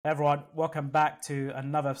Everyone, welcome back to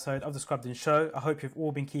another episode of the Scrubbed In Show. I hope you've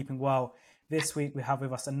all been keeping well. This week we have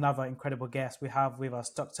with us another incredible guest. We have with us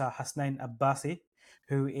Dr. Hasnain Abbasi,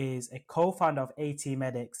 who is a co-founder of AT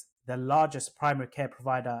Medics, the largest primary care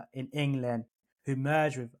provider in England, who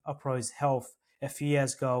merged with Operose Health a few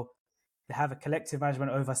years ago. They have a collective management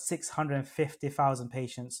of over 650,000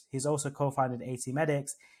 patients. He's also co-founded AT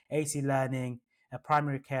Medics, AT Learning, a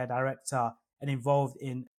primary care director, and involved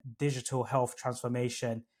in digital health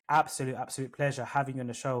transformation. Absolute pleasure having you on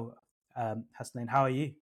the show, Hasnain. How are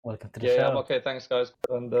you? Welcome to the Yeah, show. I'm okay. Thanks, guys.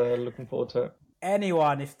 And looking forward to it.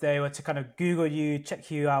 Anyone, if they were to kind of Google you,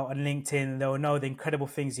 check you out on LinkedIn, they'll know the incredible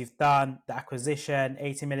things you've done, the acquisition,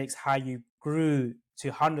 AT Medics, how you grew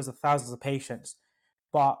to hundreds of thousands of patients.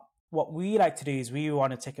 But what we like to do is we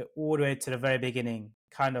want to take it all the way to the very beginning,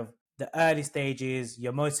 kind of the early stages,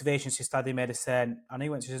 your motivations to study medicine. I know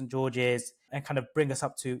you went to St. George's, and kind of bring us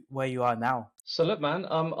up to where you are now. So look, man,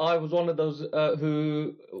 I was one of those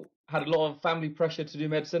who had a lot of family pressure to do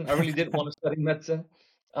medicine. I really didn't want to study medicine.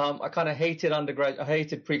 I kind of hated undergrad. I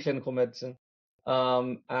hated preclinical medicine,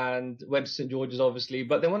 and went to St. George's, obviously.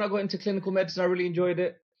 But then when I got into clinical medicine, I really enjoyed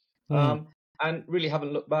it, and really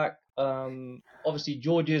haven't looked back. Obviously,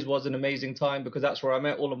 George's was an amazing time because that's where I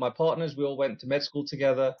met all of my partners. We all went to med school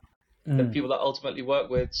together, the people that I ultimately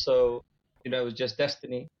worked with. So, it was just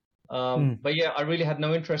destiny. But yeah, I really had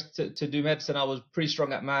no interest to do medicine. I was pretty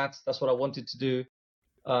strong at maths. That's what I wanted to do.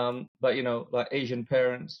 But like Asian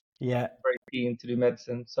parents, very keen to do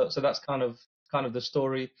medicine. So that's kind of the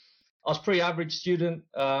story. I was pretty average student.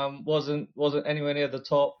 Wasn't anywhere near the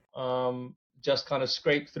top. Just kind of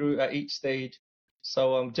scraped through at each stage.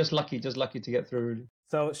 So I'm just lucky to get through, really.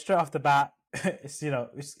 So straight off the bat, it's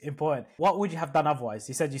important. What would you have done otherwise?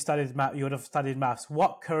 You said you studied math. You would have studied maths.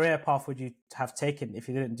 What career path would you have taken if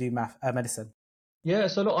you didn't do medicine? Yeah,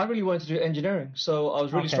 so look, I really wanted to do engineering. So I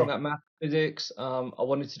was really strong at math, physics. I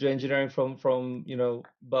wanted to do engineering from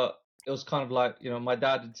but it was kind of like, my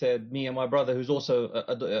dad had said, me and my brother, who's also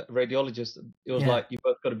a radiologist, it was like, you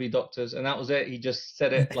both got to be doctors. And that was it. He just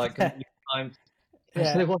said it like a million times. So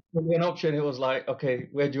there wasn't really an option. It was like, okay,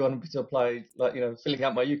 where do you want me to apply? Like, filling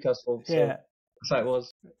out my UCAS form. So that's how it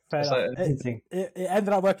was. Fair enough. It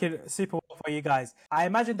ended up working super well for you guys. I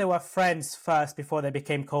imagine they were friends first before they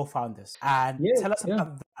became co-founders. And tell us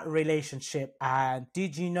about that relationship. And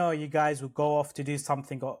did you know you guys would go off to do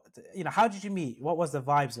something? Or, how did you meet? What was the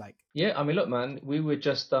vibes like? Yeah, I mean, look, man, we were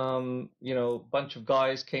just, bunch of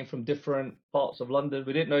guys came from different parts of London.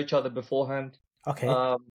 We didn't know each other beforehand.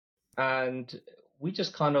 Okay. And we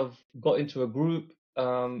just kind of got into a group,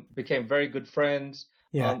 became very good friends.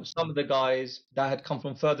 Some of the guys that had come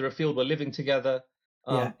from further afield were living together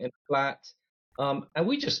in a flat. And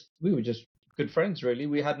we were just good friends, really.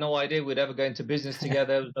 We had no idea we'd ever go into business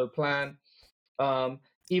together. There was no plan.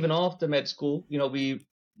 Even after med school, we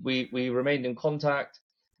remained in contact,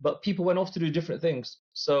 but people went off to do different things.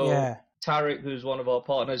 So Tariq, who's one of our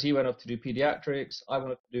partners, he went off to do pediatrics. I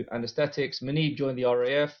went off to do anesthetics. Manib joined the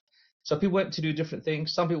RAF. So people went to do different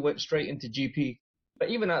things. Some people went straight into GP. But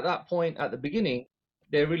even at that point, at the beginning,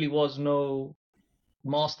 there really was no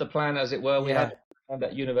master plan, as it were. We had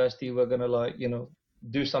at university, we're going to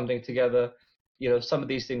do something together. Some of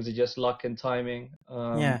these things are just luck and timing.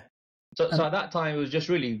 So at that time, it was just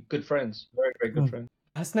really good friends, very, very good friends.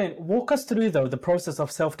 Hasnain, walk us through, though, the process of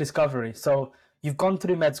self-discovery. So you've gone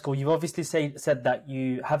through med school. You've obviously said that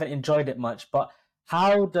you haven't enjoyed it much, but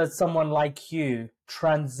how does someone like you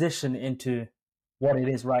transition into what it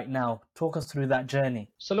is right now? Talk us through that journey.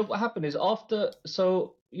 So look, what happened is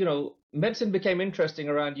medicine became interesting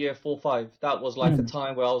around year 4 or 5. That was like a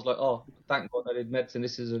time where I was like, oh, thank God I did medicine.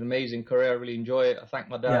 This is an amazing career. I really enjoy it. I thank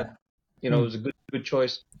my dad. It was a good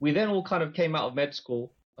choice. We then all kind of came out of med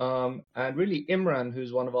school. And really Imran,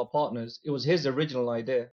 who's one of our partners, it was his original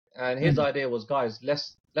idea. And his idea was, guys,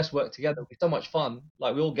 let's work together. It's so much fun.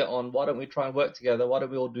 Like, we all get on. Why don't we try and work together? Why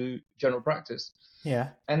don't we all do general practice? Yeah.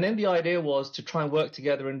 And then the idea was to try and work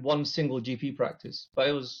together in one single GP practice. But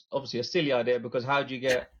it was obviously a silly idea, because how do you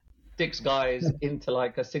get 6 guys into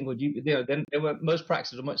like a single GP? Then most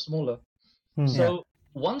practices were much smaller. So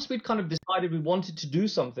once we'd kind of decided we wanted to do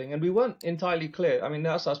something, and we weren't entirely clear. I mean,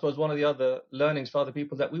 that's, I suppose, one of the other learnings for other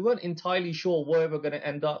people, that we weren't entirely sure where we're going to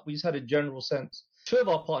end up. We just had a general sense. 2 of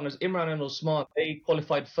our partners, Imran and Osman, they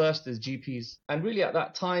qualified first as GPs. And really at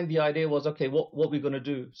that time, the idea was, okay, what are we going to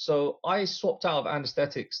do? So I swapped out of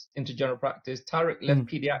anesthetics into general practice. Tariq left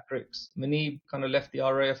pediatrics. Manib kind of left the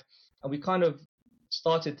RAF. And we kind of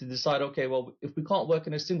started to decide, okay, well, if we can't work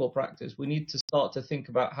in a single practice, we need to start to think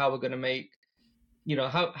about how we're going to make,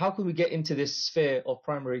 how can we get into this sphere of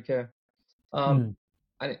primary care?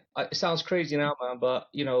 and it sounds crazy now, man, but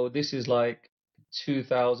this is like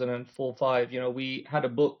 2004, 5. We had a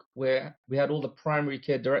book where we had all the primary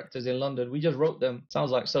care directors in London. We just wrote them.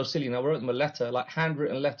 Sounds like so silly now. We wrote them a letter, like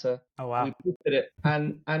handwritten letter. Oh wow. We posted it,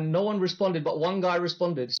 and no one responded, but one guy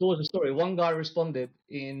responded. It's always a story. One guy responded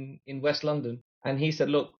in West London, and he said,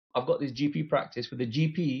 "Look, I've got this GP practice where the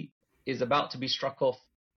GP is about to be struck off,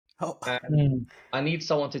 and I need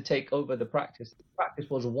someone to take over the practice." The practice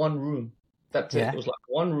was one room. That's it. It was like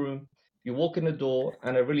one room. You walk in the door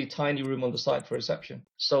and a really tiny room on the side for reception.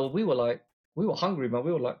 So we were hungry, man.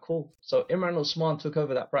 We were like, cool. So Imran Osman took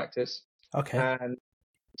over that practice. Okay. And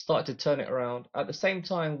started to turn it around. At the same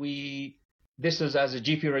time, this was as a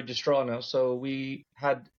GP registrar now. So we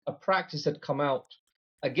had a practice that come out.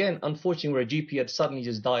 Again, unfortunately, where a GP had suddenly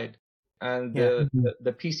just died. And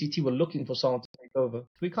the PCT were looking for someone to take over.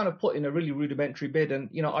 We kind of put in a really rudimentary bid. And,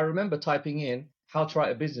 I remember typing in how to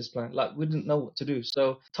write a business plan. Like, we didn't know what to do.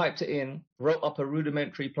 So typed it in, wrote up a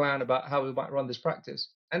rudimentary plan about how we might run this practice.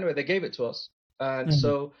 Anyway, they gave it to us. And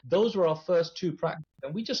so those were our first 2 practices.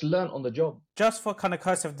 And we just learned on the job. Just for kind of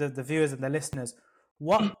course of the viewers and the listeners,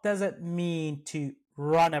 what does it mean to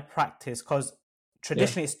run a practice? Because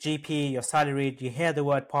traditionally it's GP, you're salaried, you hear the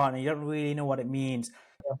word partner, you don't really know what it means.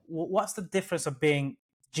 Yeah. What's the difference of being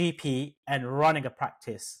GP and running a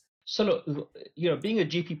practice? So look, being a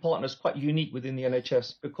GP partner is quite unique within the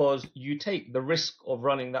NHS because you take the risk of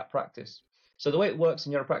running that practice. So the way it works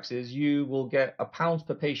in your practice is you will get £1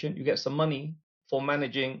 per patient, you get some money for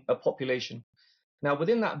managing a population. Now,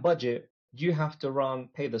 within that budget, you have to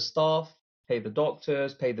pay the staff, pay the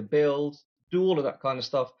doctors, pay the bills, do all of that kind of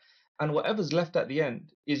stuff. And whatever's left at the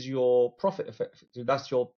end is your profit effectively. That's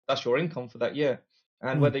your income for that year.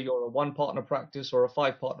 And whether you're a 1-partner practice or a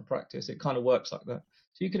 5-partner practice, it kind of works like that.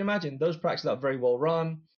 So you can imagine those practices are very well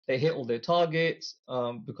run. They hit all their targets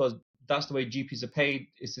because that's the way GPs are paid.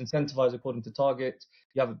 It's incentivized according to target.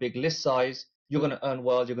 You have a big list size. You're going to earn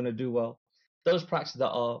well. You're going to do well. Those practices that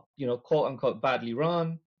are, quote unquote, badly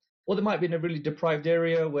run, or they might be in a really deprived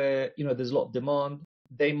area where, there's a lot of demand,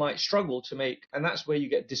 they might struggle to make, and that's where you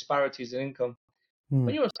get disparities in income.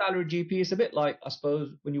 When you're a salaried GP, it's a bit like, I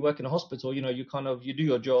suppose, when you work in a hospital, you do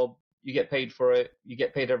your job, you get paid for it, you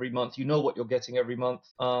get paid every month, you know what you're getting every month.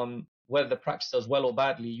 Whether the practice does well or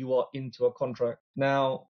badly, you are into a contract.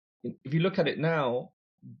 Now, if you look at it now,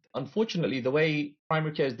 unfortunately, the way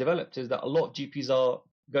primary care is developed is that a lot of GPs are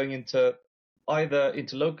going into either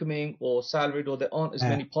into locuming or salaried, or there aren't as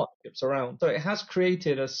many partnerships around. So it has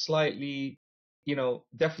created a slightly,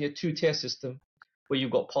 definitely a 2-tier system where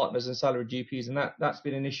you've got partners and salaried GPs, and that's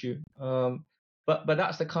been an issue. But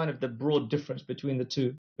that's the kind of the broad difference between the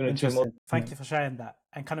two. Interesting. Thank you for sharing that.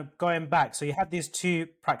 And kind of going back, so you had these 2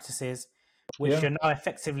 practices, which you're now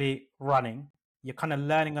effectively running. You're kind of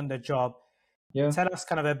learning on the job. Yeah. Tell us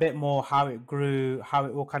kind of a bit more how it grew, how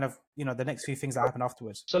it all kind of, the next few things that happened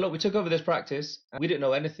afterwards. So look, we took over this practice and we didn't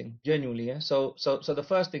know anything, genuinely. Yeah. So the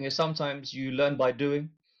first thing is sometimes you learn by doing.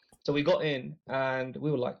 So we got in and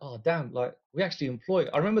we were like, oh, damn, like we actually employ.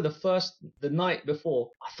 I remember the night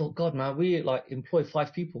before, I thought, God, man, we like employ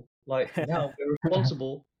 5 people. Like now we're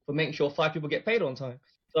responsible for making sure 5 people get paid on time.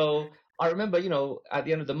 So I remember, at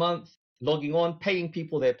the end of the month, logging on, paying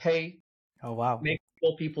people their pay. Oh, wow. Making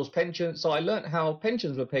sure people's pensions. So I learned how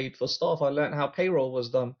pensions were paid for staff. I learned how payroll was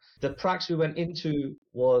done. The practice we went into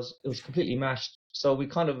was completely mashed. So we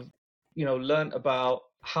kind of, learned about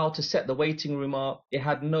how to set the waiting room up. It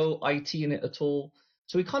had no IT in it at all.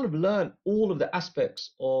 So we kind of learned all of the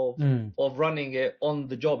aspects of running it on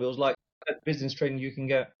the job. It was like business training you can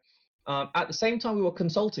get. At the same time, we were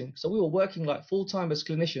consulting. So we were working like full-time as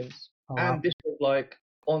clinicians. Oh, wow. And this was like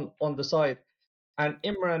on the side. And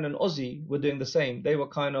Imran and Ozzy were doing the same. They were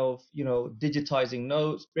kind of, digitizing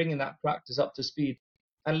notes, bringing that practice up to speed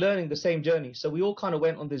and learning the same journey. So we all kind of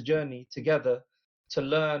went on this journey together to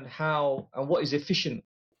learn how and what is efficient.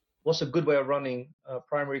 What's a good way of running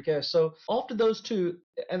primary care? So after those 2,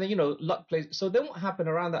 and then, luck plays. So then what happened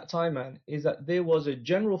around that time, man, is that there was a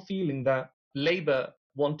general feeling that Labour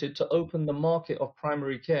wanted to open the market of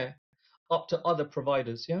primary care up to other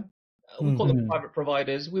providers, yeah? We call them private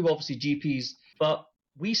providers. We were obviously GPs, but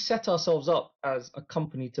we set ourselves up as a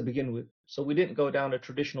company to begin with. So we didn't go down a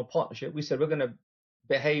traditional partnership. We said we're going to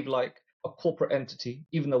behave like a corporate entity,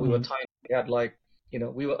 even though we were tiny. We had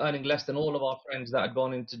we were earning less than all of our friends that had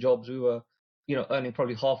gone into jobs. We were, earning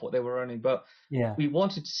probably half what they were earning. But we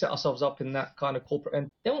wanted to set ourselves up in that kind of corporate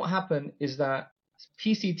entity. Then what happened is that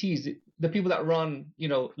PCTs, the people that run,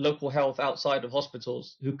 local health outside of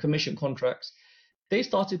hospitals who commission contracts, they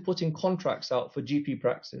started putting contracts out for GP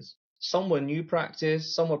practices. Some were new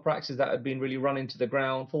practice, some were practices that had been really run into the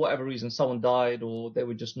ground. For whatever reason, someone died or they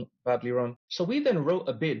were just badly run. So we then wrote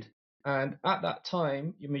a bid. And at that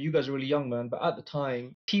time, I mean, you guys are really young, man, but at the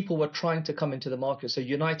time, people were trying to come into the market. So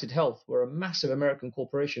United Health were a massive American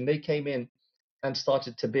corporation. They came in and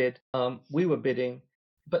started to bid. We were bidding,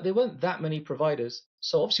 but there weren't that many providers.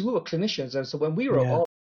 So obviously we were clinicians. And so when we wrote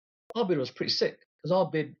our bid was pretty sick, because our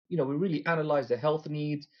bid, we really analyzed the health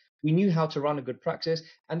needs. We knew how to run a good practice.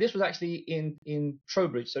 And this was actually in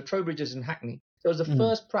Trowbridge. So Trowbridge is in Hackney. So it was the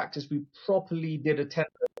first practice we properly did a tender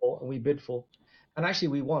for and we bid for. And actually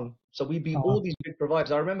we won. So we beat all these big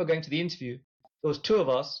providers. I remember going to the interview. There was 2 of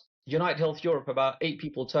us, United Health Europe, about 8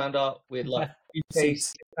 people turned up with like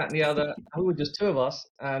case, that and the other. We were just 2 of us.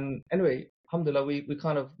 And anyway, alhamdulillah,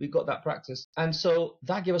 we got that practice. And so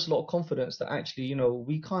that gave us a lot of confidence that actually,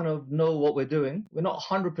 we kind of know what we're doing. We're not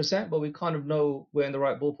 100%, but we kind of know we're in the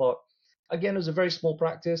right ballpark. Again, it was a very small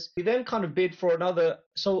practice. We then kind of bid for another.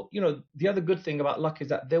 So, the other good thing about Luck is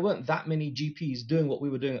that there weren't that many GPs doing what we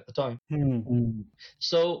were doing at the time. Mm-hmm.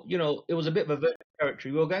 So, it was a bit of a virtual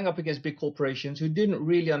territory. We were going up against big corporations who didn't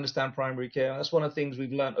really understand primary care. That's one of the things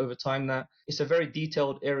we've learned over time, that it's a very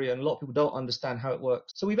detailed area and a lot of people don't understand how it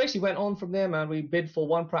works. So we basically went on from there, man. We bid for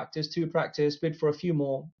 1 practice, 2 practice, bid for a few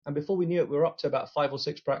more. And before we knew it, we were up to about 5 or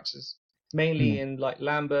 6 practices, mainly in like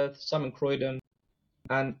Lambeth, some in Croydon,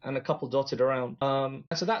 and a couple dotted around. And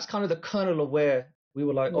so that's kind of the kernel of where we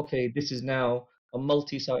were like, okay, this is now a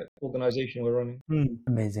multi-site organization we're running.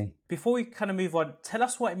 Amazing. Before we kind of move on, tell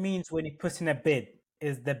us what it means when you put in a bid.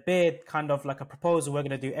 Is the bid kind of like a proposal, we're going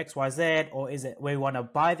to do X, Y, Z, or is it we want to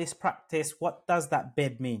buy this practice? What does that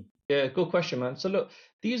bid mean? Yeah, good question, man. So look,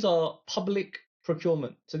 these are public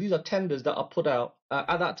procurement. So these are tenders that are put out.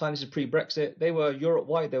 At that time, this is pre-Brexit. They were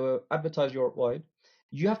Europe-wide. They were advertised Europe-wide.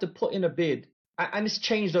 You have to put in a bid, and it's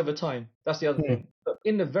changed over time. That's the other thing. But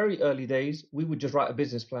in the very early days, we would just write a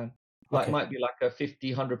business plan. Like it might be like a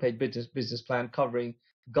 50, 100-page business plan covering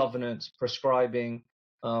governance, prescribing,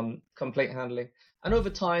 complaint handling. And over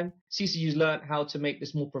time, CCU's learned how to make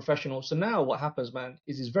this more professional. So now what happens, man,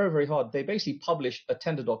 is it's very, very hard. They basically publish a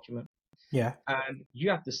tender document. Yeah. And you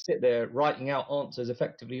have to sit there writing out answers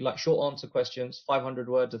effectively, like short answer questions, 500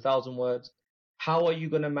 words, 1,000 words. How are you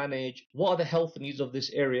going to manage? What are the health needs of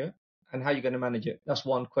this area? And how are you going to manage it? That's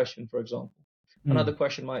one question, for example. Another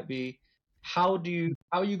question might be, how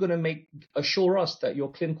are you going to assure us that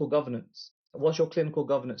your clinical governance, what's your clinical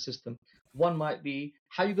governance system? One might be,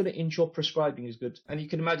 how are you going to ensure prescribing is good? And you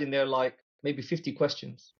can imagine there are like maybe 50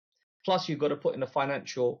 questions. Plus you've got to put in a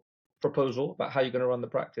financial proposal about how you're going to run the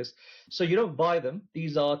practice. So you don't buy them.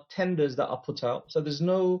 These are tenders that are put out. So there's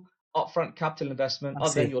no upfront capital investment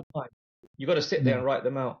other than your time. You've got to sit there and write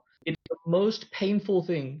them out. It's the most painful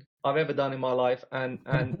thing I've ever done in my life, and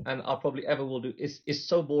I probably ever will do. It's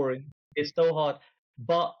so boring. It's so hard.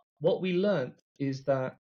 But what we learned is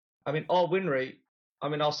that, our win rate,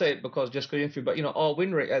 I'll say it because just going through, but our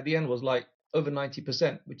win rate at the end was like over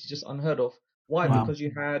 90%, which is just unheard of. Why? Wow. Because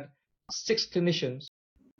you had 6 clinicians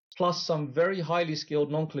plus some very highly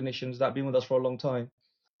skilled non-clinicians that have been with us for a long time.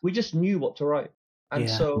 We just knew what to write. And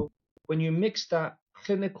so when you mix that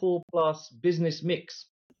clinical plus business mix,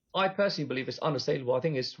 I personally believe it's unassailable. I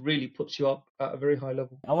think it really puts you up at a very high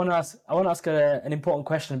level. I want to ask an important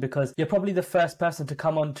question, because you're probably the first person to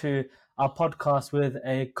come onto our podcast with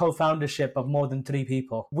a co-foundership of more than 3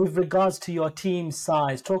 people. With regards to your team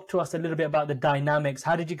size, talk to us a little bit about the dynamics.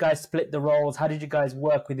 How did you guys split the roles? How did you guys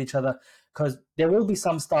work with each other? Because there will be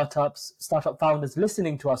some startup founders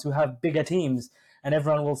listening to us who have bigger teams, and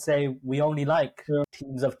everyone will say, we only like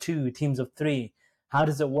teams of 2, teams of 3. How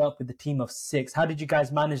does it work with the team of 6? How did you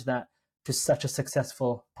guys manage that to such a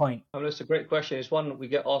successful point? It's a great question. It's one we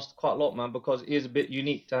get asked quite a lot, man, because it is a bit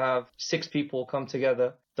unique to have 6 people come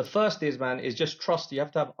together. The first is, man, is just trust. You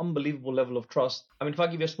have to have unbelievable level of trust. If I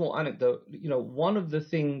give you a small anecdote, one of the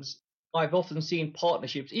things I've often seen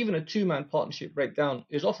partnerships, even a 2-man partnership break down,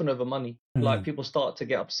 is often over money. Like people start to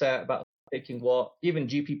get upset about taking what, even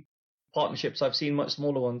GP partnerships, I've seen much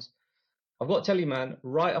smaller ones. I've got to tell you, man,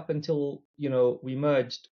 right up until, we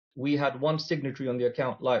merged, we had 1 signatory on the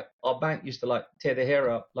account. Like our bank used to tear their hair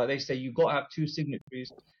out. Like they say, you got to have 2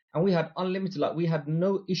 signatories. And we had unlimited, we had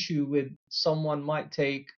no issue with someone might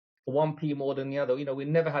take 1p more than the other. We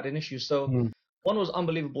never had an issue. So one was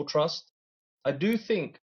unbelievable trust. I do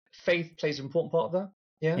think faith plays an important part of that.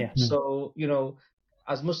 Yeah. So,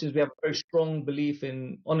 as Muslims, we have a very strong belief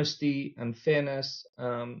in honesty and fairness,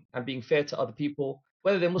 and being fair to other people.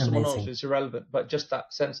 Whether they're Muslim or not, it's irrelevant, but just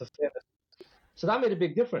that sense of fairness. So that made a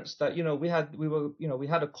big difference. That we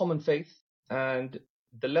had a common faith, and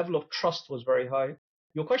the level of trust was very high.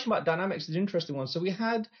 Your question about dynamics is an interesting one. So we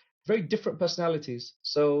had very different personalities.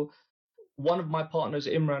 So one of my partners,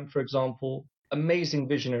 Imran, for example, amazing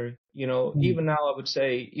visionary. Even now I would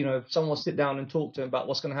say, if someone sit down and talk to him about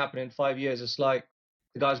what's going to happen in 5 years, it's like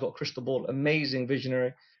the guy's got a crystal ball. Amazing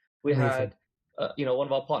visionary. We Amazing. had, one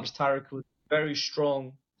of our partners, Tarek, who was very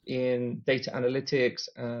strong in data analytics,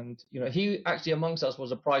 and he actually amongst us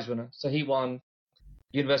was a prize winner. So he won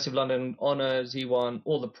University of London honors. He won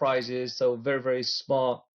all the prizes. So very, very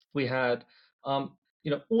smart. We had,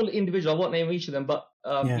 all individual. I won't name each of them, but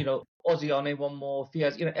Ozzy, I'll name one more.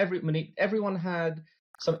 Fiaz, everyone had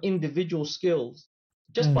some individual skills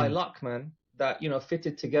just by luck, man, that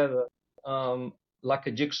fitted together like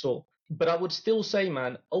a jigsaw. But I would still say,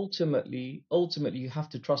 man, ultimately, you have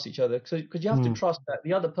to trust each other because you have to trust that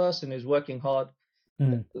the other person is working hard.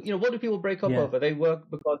 What do people break up over? They work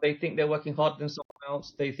because they think they're working harder than someone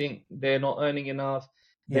else. They think they're not earning enough.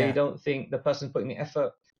 They don't think the person's putting the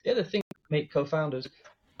effort. The other thing that make co-founders.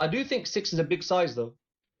 I do think 6 is a big size, though.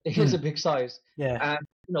 It is a big size. Yeah.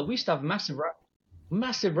 And we used to have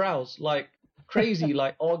massive rows, like crazy,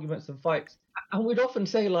 like arguments and fights. And we'd often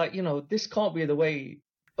say, like, this can't be the way.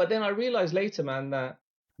 But then I realized later, man,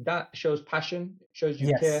 that shows passion, shows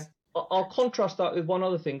you care. I'll contrast that with one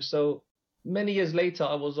other thing. So many years later,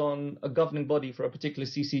 I was on a governing body for a particular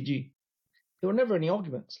CCG. There were never any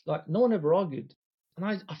arguments. Like, no one ever argued. And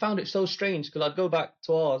I found it so strange because I'd go back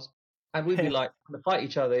to ours and we'd be like, to fight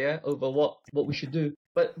each other, over what we should do.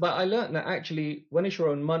 But I learned that actually, when it's your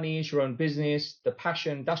own money, it's your own business, the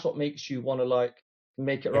passion, that's what makes you want to, like,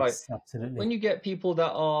 make it right. Absolutely. When you get people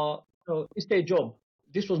that are, it's their job.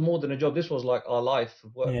 This was more than a job. This was like our life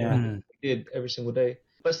of work we did every single day.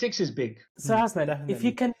 But 6 is big. So Hasnain, if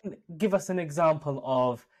you can give us an example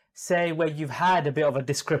of, say, where you've had a bit of a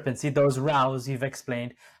discrepancy, those rows you've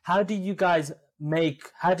explained, how did you guys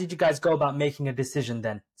go about making a decision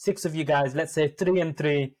then? 6 of you guys, let's say 3 and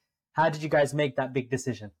 3, how did you guys make that big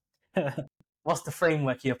decision? What's the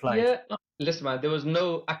framework you applied? Yeah, listen, man, there was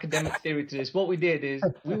no academic theory to this. What we did is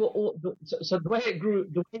we were all, so the way it grew,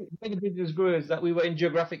 the way the business grew is that we were in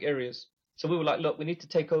geographic areas. So we were like, look, we need to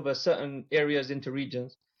take over certain areas into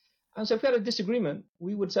regions. And so if we had a disagreement,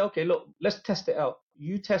 we would say, okay, look, let's test it out.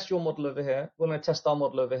 You test your model over here. We're going to test our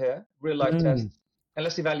model over here, real life test. And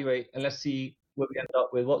let's evaluate and let's see where we end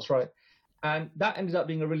up with what's right. And that ended up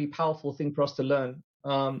being a really powerful thing for us to learn.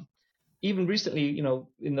 Even recently,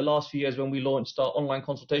 in the last few years when we launched our online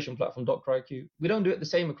consultation platform, Dr. IQ, we don't do it the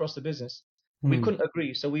same across the business. We couldn't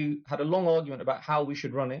agree. So we had a long argument about how we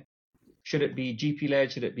should run it. Should it be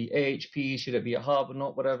GP-led? Should it be AHP? Should it be a hub or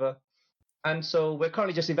not? Whatever. And so we're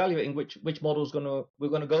currently just evaluating which model we're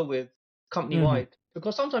going to go with company-wide.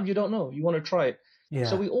 Because sometimes you don't know. You want to try it. Yeah.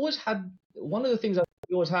 So we always had, one of the things that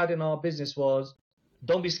we always had in our business was,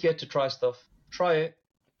 don't be scared to try stuff. Try it.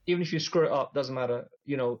 Even if you screw it up, doesn't matter.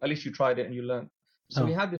 At least you tried it and you learned. So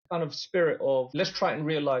we had this kind of spirit of, let's try it in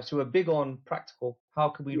real life. So we're big on practical. How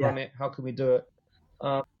can we run it? How can we do it?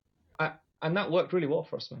 And that worked really well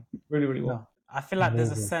for us, man. Really, really well. I feel like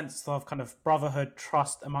there's a sense of kind of brotherhood,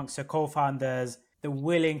 trust amongst your co-founders, the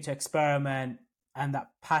willing to experiment and that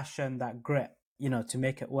passion, that grit, to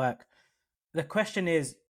make it work. The question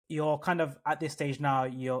is, you're kind of at this stage now,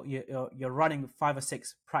 you're running 5 or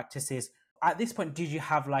 6 practices. At this point, did you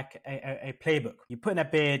have like a playbook? You put in a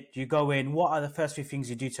bid, you go in, what are the first few things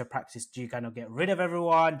you do to a practice? Do you kind of get rid of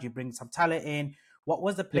everyone? Do you bring some talent in? What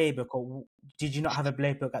was the playbook, or did you not have a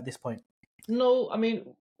playbook at this point? No, I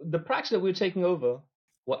mean, the practice that we were taking over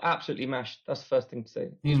were absolutely mashed. That's the first thing to say.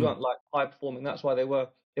 These weren't like high performing. That's why they were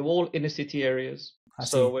all inner city areas.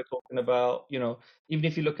 So we're talking about, even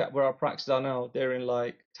if you look at where our practices are now, they're in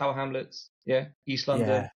like Tower Hamlets, East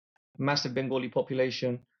London, massive Bengali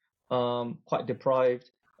population, quite deprived.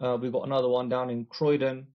 We've got another one down in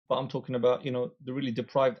Croydon, but I'm talking about, the really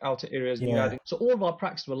deprived outer areas. So all of our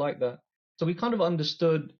practices were like that. So we kind of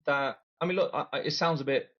understood that. I mean, look, it sounds a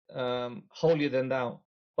bit holier than thou,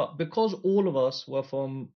 but because all of us were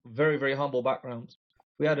from very, very humble backgrounds,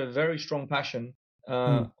 we had a very strong passion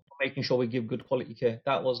for making sure we give good quality care.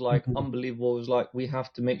 That was like unbelievable. It was like, we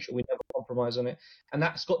have to make sure we never compromise on it. And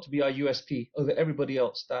that's got to be our USP over everybody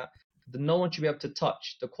else, that no one should be able to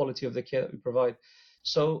touch the quality of the care that we provide.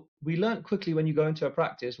 So we learned quickly, when you go into a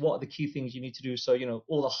practice, what are the key things you need to do? So,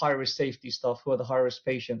 all the high-risk safety stuff, who are the high-risk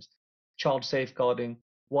patients, child safeguarding,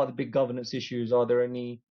 what are the big governance issues? Are there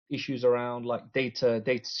any issues around like data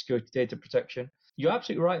security, data protection? You're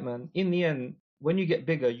absolutely right, man. In the end, when you get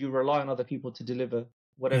bigger, you rely on other people to deliver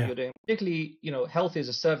whatever you're doing. Particularly, health is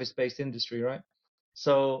a service-based industry, right?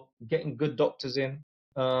 So getting good doctors in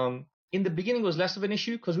the beginning was less of an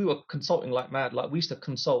issue because we were consulting like mad. Like, we used to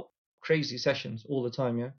consult crazy sessions all the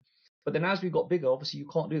time, But then as we got bigger, obviously you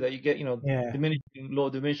can't do that. You get,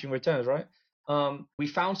 diminishing returns, right? We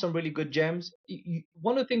found some really good gems.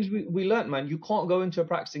 One of the things we learned, man, you can't go into a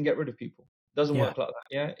practice and get rid of people. It doesn't work like that.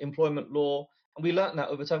 Yeah. Employment law. And we learned that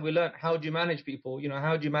over time. We learned, how do you manage people?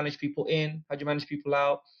 How do you manage people in? How do you manage people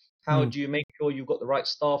out? How do you make sure you've got the right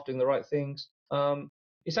staff doing the right things?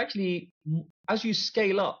 It's actually, as you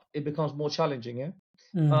scale up, it becomes more challenging.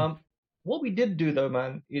 Yeah. What we did do though,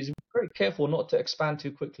 man, is be very careful not to expand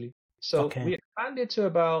too quickly. So we expanded to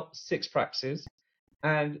about 6 practices,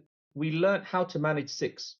 and we learned how to manage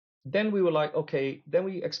 6. Then we were like, okay, then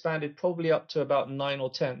we expanded probably up to about 9 or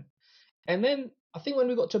 10. And then I think when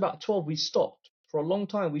we got to about 12, we stopped. For a long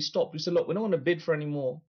time, we stopped. We said, look, we're not going to bid for any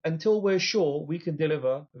more until we're sure we can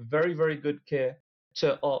deliver very, very good care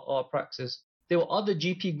to our practice. There were other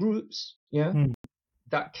GP groups,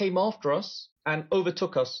 that came after us and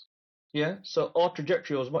overtook us. Yeah. So our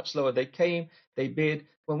trajectory was much slower. They came, they bid.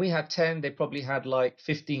 When we had 10, they probably had like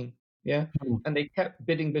 15. Yeah. And they kept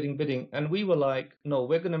bidding. And we were like, no,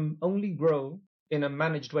 we're going to only grow in a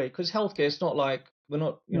managed way, because healthcare, it's not like we're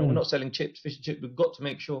not, we're not selling chips, fish and chips. We've got to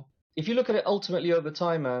make sure. If you look at it ultimately over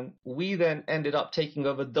time, man, we then ended up taking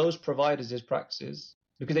over those providers' practices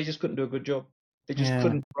because they just couldn't do a good job. They just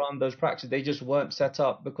couldn't run those practices. They just weren't set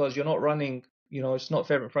up, because you're not running, it's not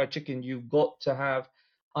favorite fried chicken. You've got to have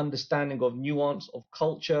understanding of nuance, of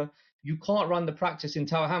culture. You can't run the practice in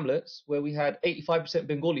Tower Hamlets, where we had 85%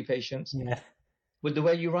 Bengali patients, with the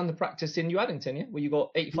way you run the practice in New Addington, where you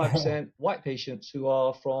got 85% white patients who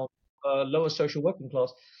are from lower social working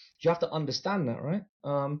class. You have to understand that, right?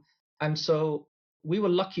 And so we were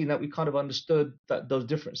lucky that we kind of understood those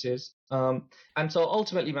differences. And so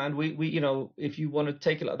ultimately, man, we if you want to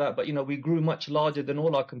take it like that, but we grew much larger than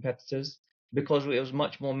all our competitors, because it was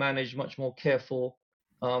much more managed, much more careful,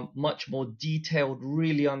 much more detailed,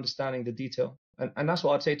 really understanding the detail. And that's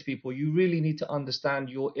what I'd say to people. You really need to understand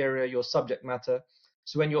your area, your subject matter.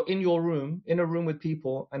 So when you're in a room with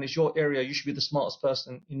people, and it's your area, you should be the smartest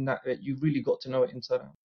person in that. You've really got to know it inside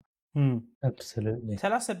out. Absolutely.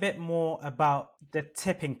 Tell us a bit more about the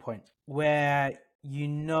tipping point where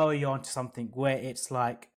you're onto something, where it's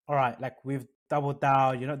like, all right, like we've doubled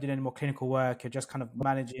down, you're not doing any more clinical work, you're just kind of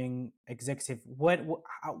managing executive.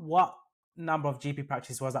 What number of GP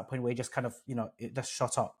practices was that point where you just kind of, it just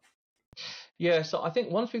shot up? Yeah, so I think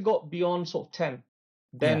once we got beyond sort of 10,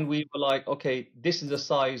 then we were like, okay, this is a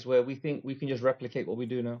size where we think we can just replicate what we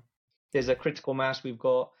do now. There's a critical mass we've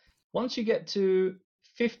got. Once you get to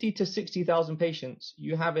 50 to 60,000 patients,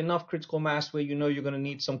 you have enough critical mass where you're going to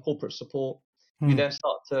need some corporate support. You then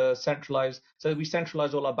start to centralize. So we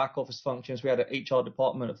centralized all our back office functions. We had an HR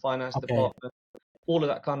department, a finance department, all of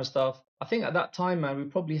that kind of stuff. I think at that time, man, we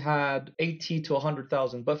probably had 80 to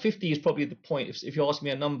 100,000, but 50 is probably the point. If you ask me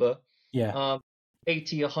a number,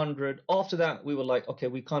 80, 100. After that, we were like, okay,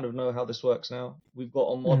 we kind of know how this works now. We've got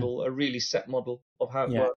a model, a really set model of how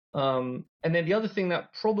it works. And then the other thing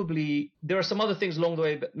that probably, there are some other things along the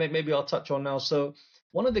way, but maybe I'll touch on now. So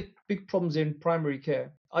one of the big problems in primary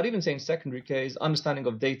care, I'd even say in secondary care, is understanding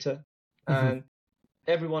of data, and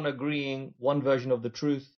everyone agreeing one version of the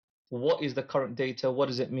truth. What is the current data? What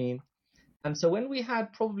does it mean? And so when we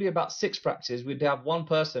had probably about 6 practices, we'd have one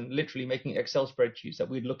person literally making Excel spreadsheets that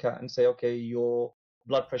we'd look at and say, okay, your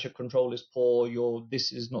blood pressure control is poor,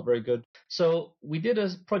 this is not very good. So we did a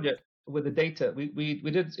project with the data. We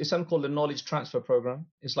did something called the Knowledge Transfer Program.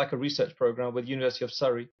 It's like a research program with the University of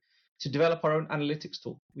Surrey to develop our own analytics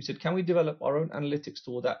tool. We said, can we develop our own analytics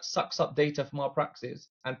tool that sucks up data from our practices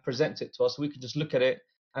and presents it to us so we can just look at it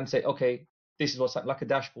and say, okay, this is what's like a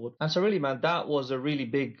dashboard. And so really, man, that was a really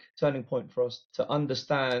big turning point for us to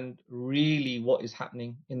understand really what is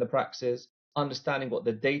happening in the practices, understanding what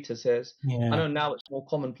the data says. I know now it's more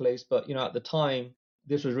commonplace, but at the time,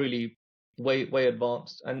 this was really way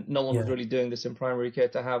advanced, and no one was really doing this in primary care,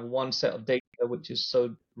 to have one set of data which is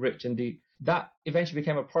so rich and deep. That eventually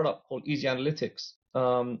became a product called Easy Analytics,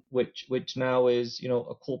 which now is a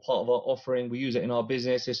core part of our offering. We use it in our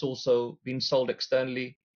business. It's also been sold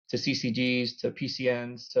externally to CCGs, to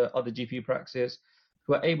PCNs, to other GP practices,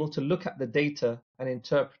 who are able to look at the data and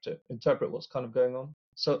interpret what's kind of going on.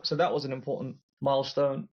 So that was an important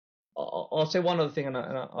milestone. I'll say one other thing, and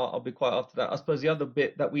I'll be quiet after that. I suppose the other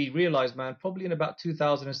bit that we realized, man, probably in about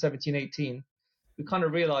 2017, 18, we kind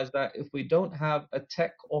of realized that if we don't have a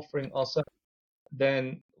tech offering ourselves,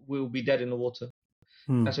 then we'll be dead in the water.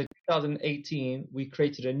 And so in 2018, we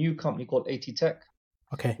created a new company called AT Tech.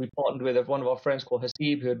 We partnered with one of our friends called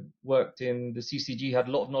Hasib, who had worked in the CCG, had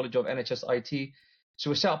a lot of knowledge of NHS IT. So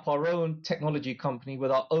we set up our own technology company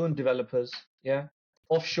with our own developers,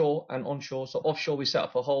 offshore and onshore. So offshore, we set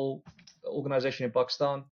up a whole organization in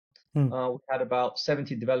Pakistan. We had about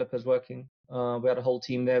 70 developers working. We had a whole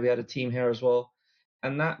team there. We had a team here as well.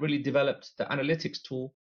 And that really developed the analytics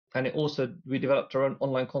tool. And we developed our own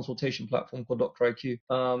online consultation platform called Dr. IQ.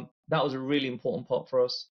 That was a really important part for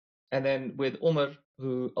us. And then with Umar,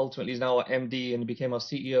 who ultimately is now our MD and became our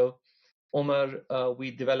CEO,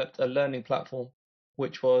 we developed a learning platform,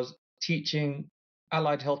 which was teaching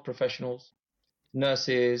allied health professionals,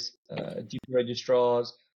 nurses, GP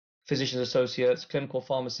registrars, physician associates, clinical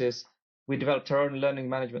pharmacists. We developed our own learning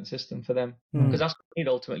management system for them, because that's what you need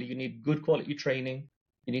ultimately. You need good quality training,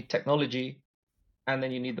 you need technology, and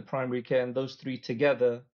then you need the primary care. And those three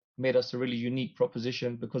together made us a really unique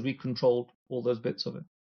proposition because we controlled all those bits of it.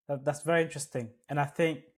 That's very interesting. And I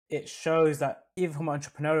think it shows that even from an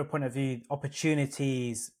entrepreneurial point of view,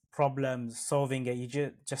 opportunities, problems, solving it, you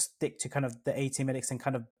just stick to kind of the 80 minutes and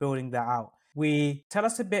kind of building that out. Tell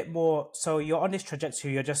us a bit more. So you're on this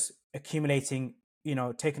trajectory, you're just accumulating,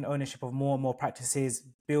 taking ownership of more and more practices,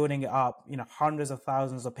 building it up, hundreds of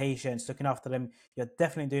thousands of patients, looking after them. You're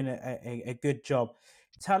definitely doing a good job.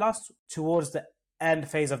 Tell us towards the end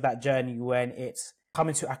phase of that journey when it's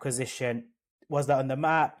coming to acquisition. Was that on the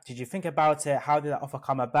map? Did you think about it? How did that offer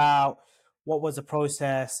come about? What was the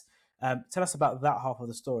process? Tell us about that half of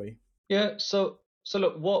the story. Yeah. So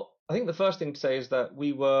look, I think the first thing to say is that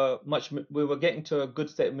we were getting to a good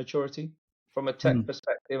state of maturity from a tech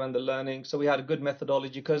perspective and the learning. So we had a good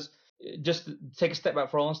methodology, because just to take a step back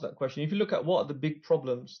for answer that question, if you look at what are the big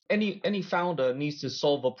problems, any founder needs to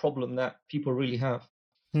solve a problem that people really have.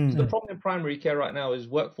 So the problem in primary care right now is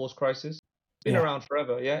workforce crisis. Been around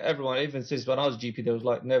forever, yeah. Everyone, even since when I was GP, there was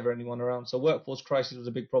like never anyone around. So workforce crisis was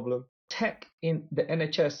a big problem. Tech in the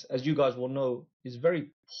NHS, as you guys will know, is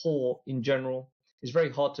very poor in general. It's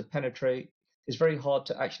very hard to penetrate. It's very hard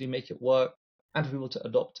to actually make it work and for people to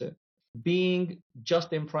adopt it. Being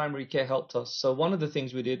just in primary care helped us. So one of the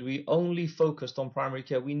things we did, we only focused on primary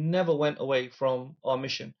care. We never went away from our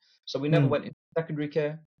mission. So we never went into secondary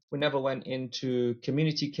care. We never went into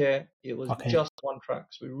community care. It was just one track.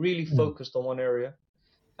 So we really focused on one area.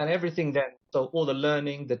 And everything then, so all the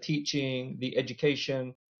learning, the teaching, the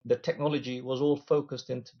education, the technology was all focused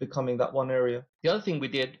into becoming that one area. The other thing we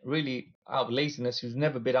did, really out of laziness, we've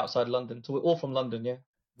never been outside London. So we're all from London, yeah.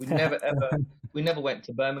 We never went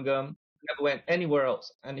to Birmingham, never went anywhere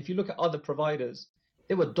else. And if you look at other providers,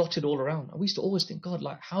 they were dotted all around. And we used to always think, God,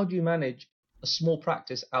 like, how do you manage a small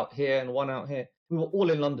practice out here and one out here? We were all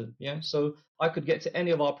in London, yeah. So I could get to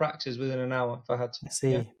any of our practices within an hour if I had to. I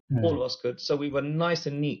see. Yeah? All of us could. So we were nice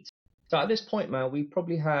and neat. So at this point, man, we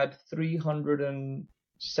probably had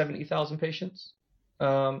 370,000 patients.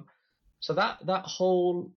 So that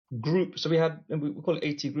whole group, so we call it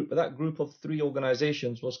AT group, but that group of three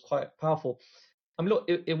organizations was quite powerful. I mean, look,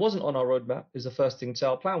 it wasn't on our roadmap, is the first thing. So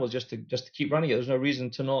our plan was just to keep running it. There's no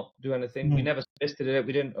reason to not do anything. We never listed it.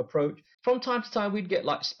 We didn't approach. From time to time, we'd get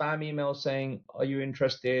like spam emails saying, are you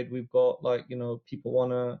interested? We've got like, people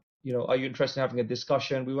want to, are you interested in having a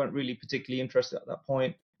discussion? We weren't really particularly interested at that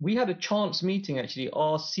point. We had a chance meeting, actually.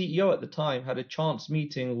 Our CEO at the time had a chance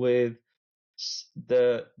meeting with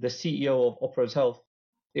the CEO of Operose Health.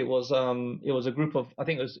 It was a group of, I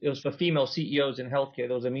think it was for female CEOs in healthcare.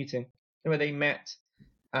 There was a meeting where they met,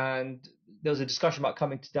 and there was a discussion about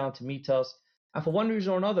coming down to meet us. And for one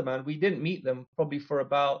reason or another, man, we didn't meet them probably for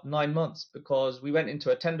about 9 months, because we went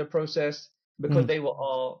into a tender process, because they were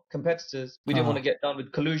our competitors. We didn't want to get done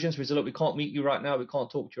with collusions. We said, look, we can't meet you right now. We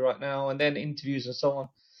can't talk to you right now. And then interviews and so on.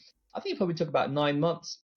 I think it probably took about 9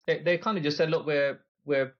 months. They kind of just said, look, we're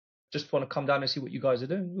just want to come down and see what you guys are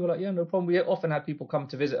doing. We were like, yeah, no problem. We often had people come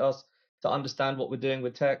to visit us to understand what we're doing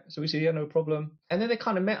with tech. So we said, yeah, no problem. And then they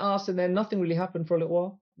kind of met us, and then nothing really happened for a little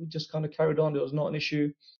while. We just kind of carried on. It was not an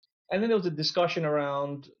issue. And then there was a discussion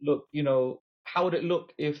around, look, how would it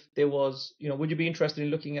look if there was, would you be interested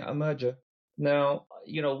in looking at a merger? Now,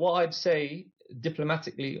 what I'd say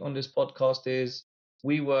diplomatically on this podcast is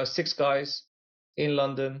we were 6 guys in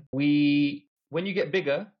London. When you get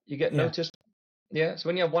bigger, you get noticed. Yeah. So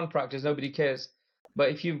when you have one practice, nobody cares. But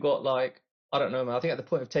if you've got like, I don't know, man, I think at the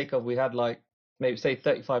point of takeoff, we had like maybe say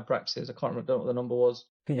 35 practices. I can't remember, don't know what the number was.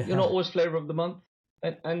 Yeah. You're not always flavor of the month.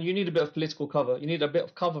 And you need a bit of political cover. You need a bit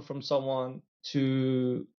of cover from someone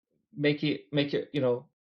to make it,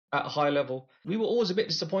 at a high level. We were always a bit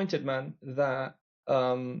disappointed, man, that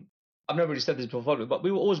I've never really said this before, but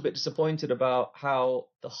we were always a bit disappointed about how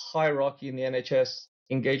the hierarchy in the NHS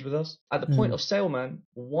engaged with us. At the point of sale, man,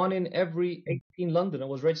 1 in every 18 Londoner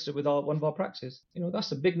was registered with one of our practices.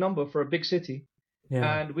 That's a big number for a big city.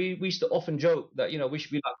 Yeah. And we used to often joke that, we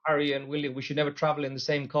should be like Harry and William. We should never travel in the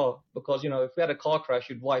same car, because, if we had a car crash,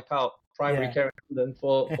 you'd wipe out primary care in London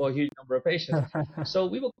for a huge number of patients. So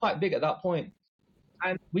we were quite big at that point.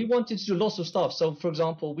 And we wanted to do lots of stuff. So, for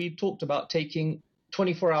example, we talked about taking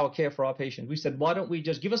 24-hour care for our patients. We said, why don't we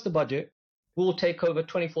just give us the budget? We'll take over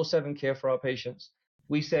 24/7 care for our patients.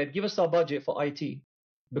 We said, give us our budget for IT,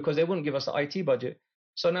 because they wouldn't give us the IT budget.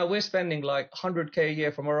 So now we're spending like 100K a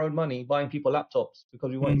year from our own money buying people laptops because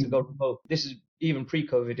we wanted to go remote. This is even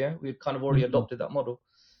pre-COVID, yeah? We'd kind of already adopted that model.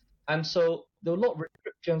 And so there were a lot of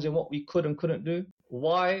restrictions in what we could and couldn't do.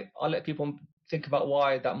 Why? I'll let people think about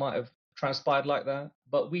why that might have transpired like that,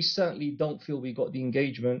 but we certainly don't feel we got the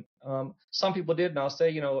engagement. Some people did now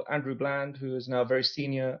say, Andrew Bland, who is now very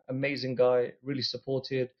senior, amazing guy, really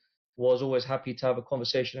supported, was always happy to have a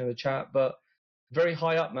conversation in the chat, but very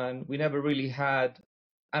high up, man, we never really had.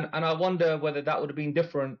 And I wonder whether that would have been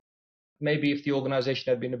different, maybe if the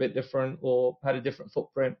organization had been a bit different or had a different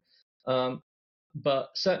footprint. But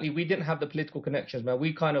certainly we didn't have the political connections, man.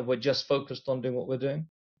 We kind of were just focused on doing what we're doing.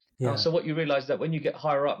 Yeah. So what you realize that when you get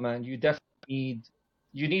higher up, man, you definitely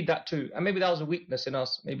need that too. And maybe that was a weakness in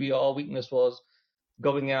us. Maybe our weakness was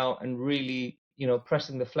going out and really,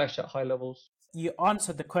 pressing the flesh at high levels. You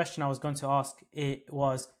answered the question I was going to ask. It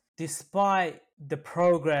was, despite the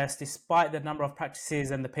progress, despite the number of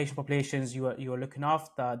practices and the patient populations you were looking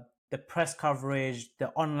after, the press coverage, the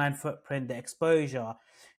online footprint, the exposure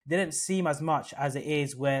didn't seem as much as it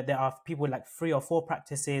is where there are people with like 3 or 4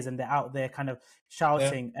 practices and they're out there kind of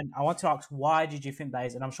shouting. Yeah. And I want to ask, why did you think that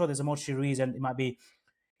is? And I'm sure there's a multitude of reasons. It might be,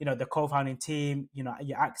 the co-founding team,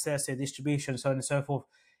 your access to distribution, so on and so forth.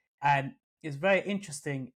 And it's very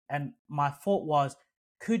interesting. And my thought was,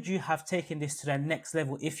 could you have taken this to the next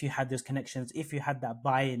level if you had those connections, if you had that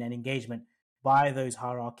buy-in and engagement by those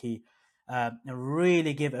hierarchy, and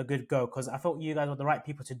really give it a good go? Because I thought you guys were the right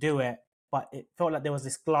people to do it, but it felt like there was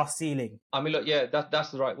this glass ceiling. I mean, look, yeah, that's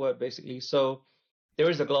the right word, basically. So there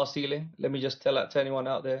is a glass ceiling. Let me just tell that to anyone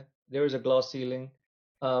out there. There is a glass ceiling.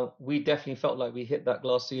 We definitely felt like we hit that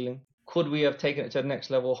glass ceiling. Could we have taken it to the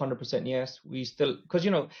next level? 100% yes. We still, because,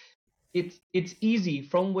 it's easy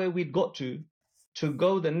from where we'd got to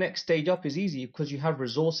go the next stage up is easy because you have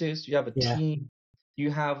resources, you have a team,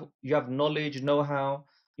 you have knowledge, know-how.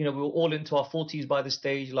 We were all into our 40s by this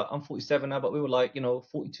stage. Like, I'm 47 now, but we were like,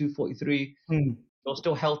 42, 43. You're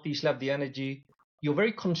still healthy, you still have the energy. You're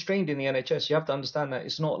very constrained in the NHS. You have to understand that.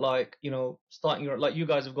 It's not like, starting like you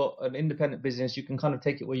guys have got an independent business. You can kind of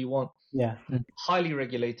take it where you want. Yeah. Highly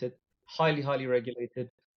regulated, highly regulated.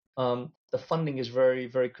 The funding is very,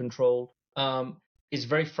 very controlled. It's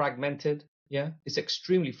very fragmented. Yeah. It's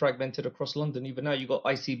extremely fragmented across London. Even now, you've got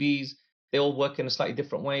ICBs. They all work in a slightly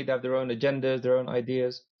different way. They have their own agendas, their own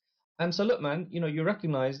ideas. And so, look, man, you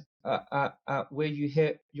recognize at where you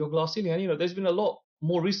hit your glass ceiling. And, there's been a lot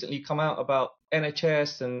more recently come out about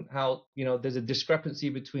NHS and how, there's a discrepancy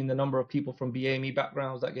between the number of people from BAME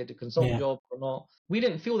backgrounds that get a consultant job or not. We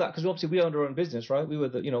didn't feel that because obviously we owned our own business, right? We were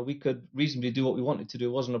we could reasonably do what we wanted to do.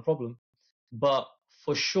 It wasn't a problem. But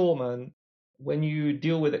for sure, man, when you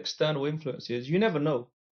deal with external influences, you never know.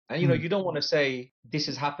 And, you don't want to say this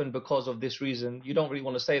has happened because of this reason. You don't really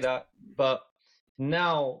want to say that. But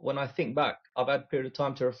now, when I think back, I've had a period of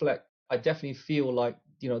time to reflect. I definitely feel like,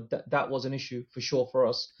 that was an issue for sure for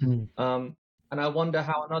us. And I wonder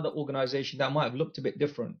how another organization that might have looked a bit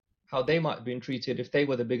different, how they might have been treated if they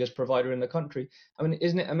were the biggest provider in the country. I mean,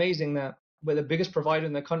 isn't it amazing that we're the biggest provider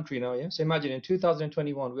in the country now? Yeah. So imagine in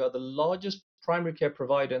 2021, we are the largest primary care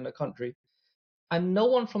provider in the country. And no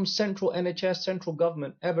one from central NHS, central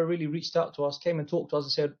government ever really reached out to us, came and talked to us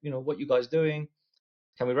and said, what you guys doing?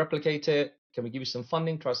 Can we replicate it? Can we give you some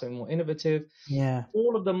funding? Try something more innovative? Yeah.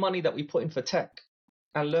 All of the money that we put in for tech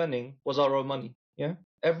and learning was our own money. Yeah.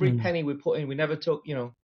 Every penny we put in, we never took,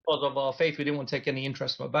 because of our faith, we didn't want to take any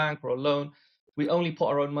interest from a bank or a loan. We only put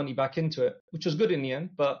our own money back into it, which was good in the end,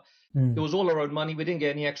 but it was all our own money. We didn't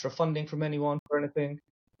get any extra funding from anyone or anything.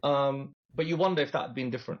 But you wonder if that had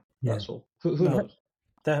been different. Yeah. That's all. Who knows?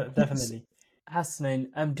 Definitely.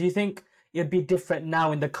 Hasnain, do you think it'd be different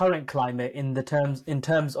now in the current climate in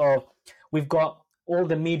terms of we've got all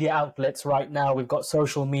the media outlets right now, we've got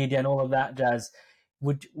social media and all of that jazz.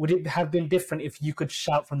 Would it have been different if you could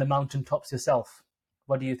shout from the mountaintops yourself?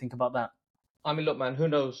 What do you think about that? I mean, look, man, who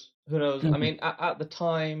knows? I mean, at the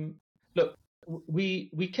time, look, we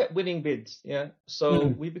kept winning bids, yeah? So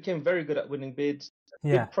we became very good at winning bids.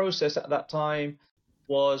 The bid process at that time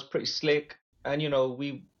was pretty slick. And,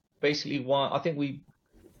 we basically won, I think we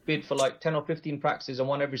bid for like 10 or 15 practices and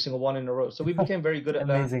won every single one in a row. So we became very good at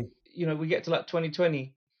Amazing. that. We get to like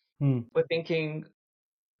 2020, we're thinking,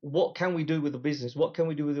 what can we do with the business? What can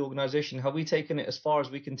we do with the organization? Have we taken it as far as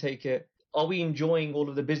we can take it? Are we enjoying all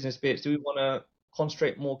of the business bits? Do we want to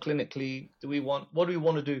concentrate more clinically? What do we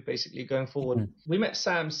want to do basically going forward? Mm-hmm. We met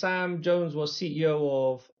Sam. Sam Jones was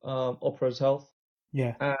CEO of Operose Health.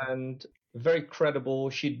 Yeah. And very credible.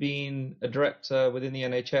 She'd been a director within the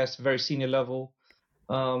NHS, very senior level.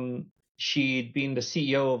 She'd been the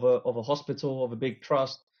CEO of a hospital, of a big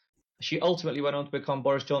trust. She ultimately went on to become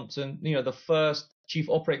Boris Johnson, the first chief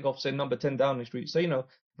operating officer in number 10 Downing Street. So,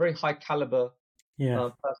 very high caliber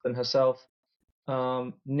person herself.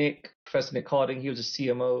 Professor Nick Harding, he was a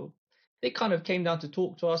CMO. They kind of came down to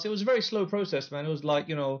talk to us. It was a very slow process, man. It was like,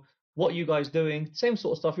 what are you guys doing? Same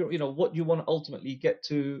sort of stuff. What do you want to ultimately get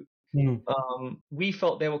to? We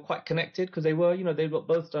felt they were quite connected because they were, they've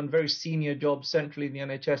both done very senior jobs centrally in the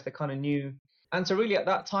NHS. They kind of knew. And so really at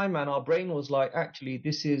that time, man, our brain was like, actually,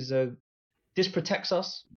 this protects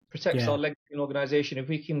us, protects our legacy and organization. If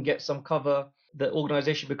we can get some cover, the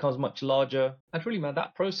organization becomes much larger. And really, man,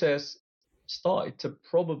 that process started to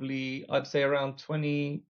probably, I'd say around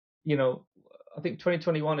I think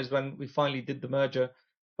 2021 is when we finally did the merger.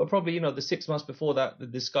 But probably, the 6 months before that, the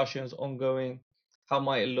discussions ongoing, how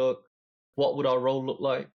might it look? What would our role look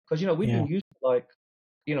like? Because, we've been used to like,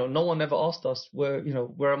 no one ever asked us where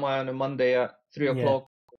am I on a Monday at 3 o'clock?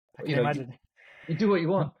 I can imagine. You do what you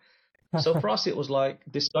want. So for us, it was like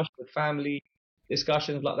discussion with family,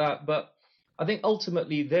 discussions like that. But I think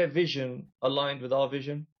ultimately their vision aligned with our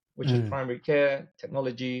vision, which is primary care,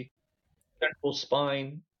 technology, central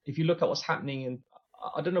spine. If you look at what's happening, and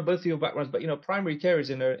I don't know both of your backgrounds, but primary care is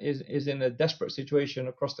in a desperate situation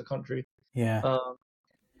across the country. Yeah.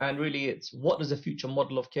 And really, it's what does the future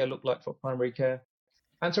model of care look like for primary care?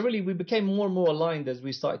 And so really, we became more and more aligned as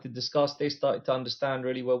we started to discuss. They started to understand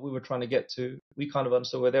really where we were trying to get to. We kind of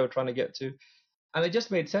understood where they were trying to get to. And it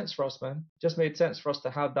just made sense for us, man. Just made sense for us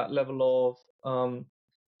to have that level of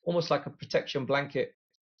almost like a protection blanket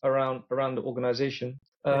around the organization.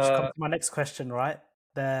 Which comes to my next question, right?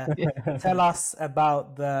 Tell us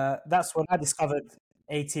about that's when I discovered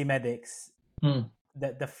AT Medics,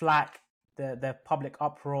 the flack, the public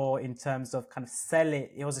uproar in terms of kind of selling.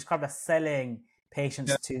 It was described as selling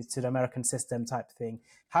patients to the American system type thing.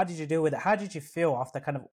 How did you deal with it? How did you feel after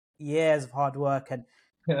kind of years of hard work? And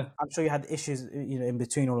I'm sure you had issues, in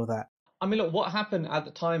between all of that. I mean, look, what happened at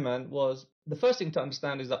the time, man, was the first thing to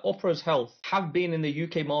understand is that Operose Health have been in the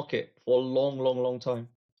UK market for a long, long, long time.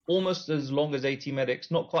 Almost as long as AT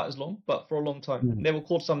Medics, not quite as long, but for a long time. They were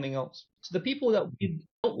called something else. So the people that we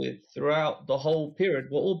dealt with throughout the whole period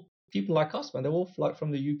were all people like us, man. They were all like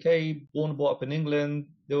from the UK, born and brought up in England.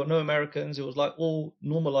 There were no Americans. It was like all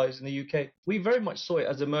normalized in the UK. We very much saw it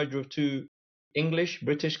as a merger of two English,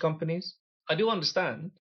 British companies. I do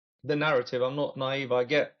understand the narrative. I'm not naive. I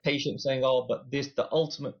get patients saying, oh, but the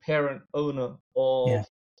ultimate parent owner of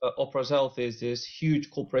Operose Health is this huge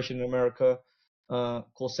corporation in America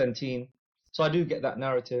called Centene. So I do get that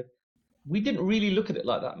narrative. We didn't really look at it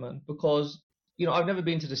like that, man, because, I've never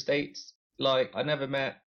been to the States. Like, I never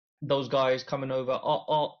met those guys coming over.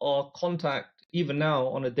 Our contact, even now,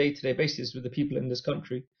 on a day-to-day basis with the people in this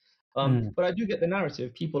country. But I do get the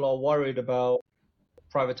narrative. People are worried about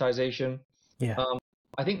privatization.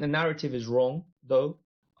 I think the narrative is wrong, though.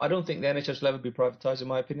 I don't think the NHS will ever be privatized, in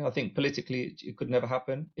my opinion. I think politically it could never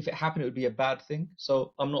happen. If it happened, it would be a bad thing.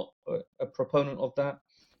 So I'm not a proponent of that.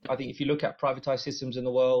 I think if you look at privatized systems in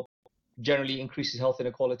the world, generally increases health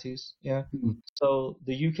inequalities. So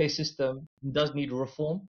the UK system does need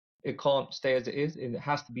reform. It can't stay as it is. It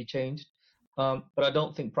has to be changed. But I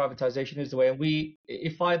don't think privatization is the way. And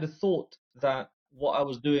if I had thought that what I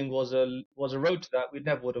was doing was a road to that, we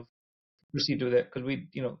never would have proceeded with it because we,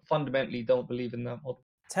 fundamentally don't believe in that model.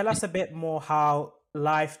 Tell us a bit more how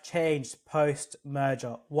life changed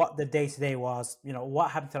post-merger, what the day-to-day was, what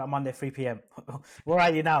happened to that Monday 3 p.m. Where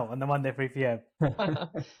are you now on the Monday 3 p.m.? I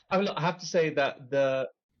mean, look, I have to say that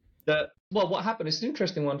what happened is an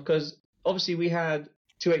interesting one because obviously we had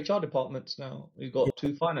 2 HR departments now. We've got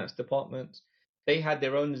 2 finance departments. They had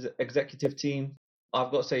their own executive team. I've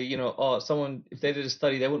got to say, someone, if they did a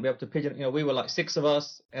study, they wouldn't be able to pigeon. We were like 6 of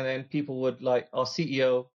us, and then people would like our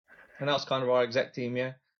CEO, and that was kind of our exec team,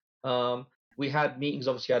 We had meetings,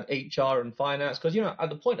 obviously had HR and finance, because at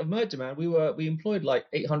the point of merger, man, we employed like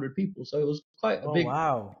 800 people, so it was quite a big,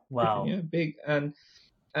 wow, big, and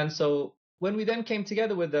so when we then came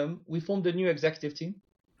together with them, we formed a new executive team.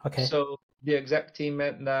 Okay. So the exec team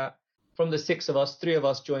meant that from the 6 of us, 3 of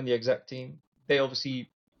us joined the exec team. They obviously,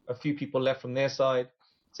 a few people left from their side.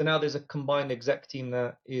 So now there's a combined exec team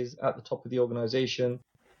that is at the top of the organization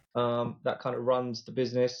that kind of runs the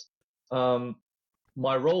business.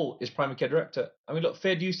 My role is primary care director. I mean, look,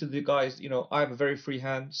 fair dues to the guys, I have a very free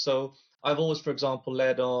hand. So I've always, for example,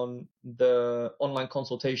 led on the online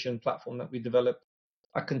consultation platform that we developed.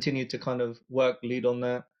 I continue to kind of lead on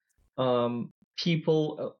that.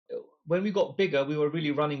 People, when we got bigger, we were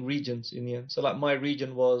really running regions in the end. So like my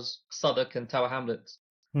region was Southwark and Tower Hamlets.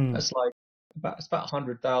 That's like it's about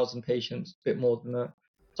 100,000 patients, a bit more than that.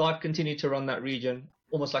 So I've continued to run that region,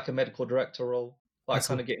 almost like a medical director role. But I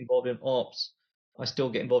kind of get involved in ops. I still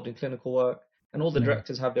get involved in clinical work, and all the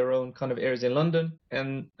directors have their own kind of areas in London.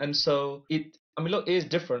 And so look, it is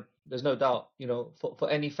different. There's no doubt, for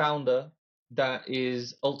any founder that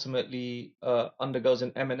is ultimately undergoes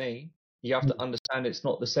an M&A, you have to understand it's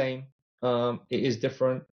not the same. It is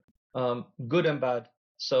different, good and bad.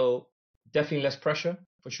 So definitely less pressure,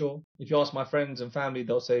 for sure. If you ask my friends and family,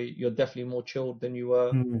 they'll say you're definitely more chilled than you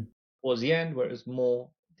were towards the end, where it was more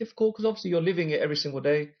difficult because obviously you're living it every single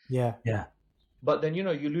day. Yeah. But then, you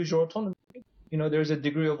lose your autonomy. There is a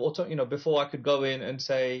degree of before I could go in and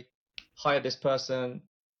say, hire this person,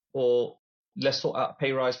 or let's sort out a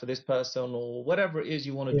pay rise for this person, or whatever it is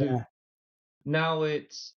you want to do. Now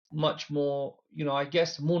it's much more, I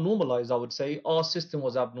guess more normalized, I would say. Our system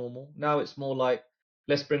was abnormal. Now it's more like,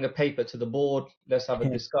 let's bring a paper to the board. Let's have a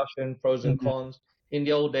discussion, pros and cons. In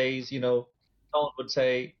the old days, someone would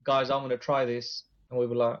say, guys, I'm going to try this. And we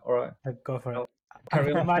were like, all right, go for it.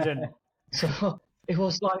 Carry on. Imagine. So it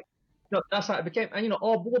was like, that's how it became. And,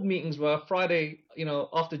 our board meetings were Friday,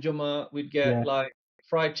 after Jummah, we'd get like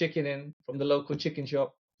fried chicken in from the local chicken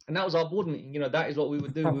shop. And that was our board meeting. That is what we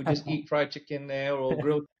would do. We would just eat fried chicken there or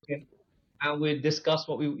grilled chicken. And we'd discuss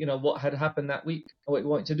what had happened that week and what we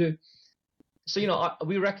wanted to do. So,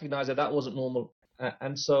 we recognized that wasn't normal.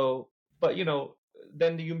 And so, but,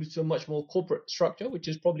 then you move to a much more corporate structure, which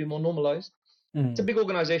is probably more normalized. It's a big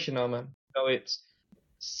organization now, man. It's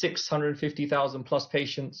 650,000 plus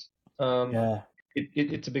patients.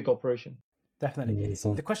 It's a big operation. Definitely.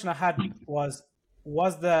 The question I had was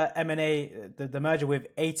the M&A, the merger with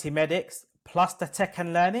 80 Medics plus the tech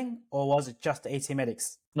and learning, or was it just 80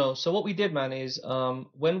 Medics? No. So what we did, man, is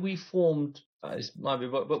when we formed,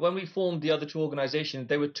 but when we formed the other two organizations,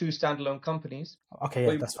 they were two standalone companies. Okay,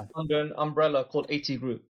 yeah, that's fine. Under an umbrella called 80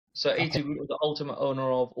 Group. So 80 Group was the ultimate owner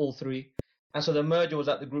of all three. And so the merger was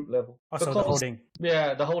at the group level. So the holding.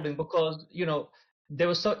 Yeah, the holding, because, they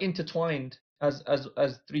were so intertwined as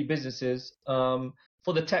three businesses.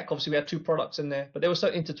 For the tech, obviously, we had two products in there, but they were so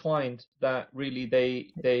intertwined that really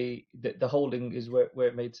the holding is where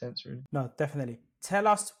it made sense, really. No, definitely. Tell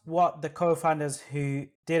us what the co-founders who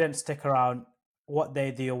didn't stick around, what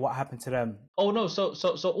they do or what happened to them. Oh, no. So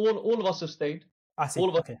all of us have stayed. I see. All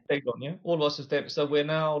of us have stayed on, yeah? All of us have stayed. So we're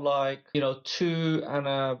now like,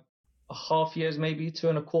 2.5 years, maybe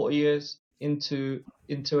 2.25 years into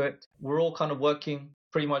it. We're all kind of working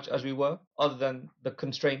pretty much as we were, other than the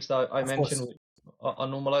constraints that I mentioned are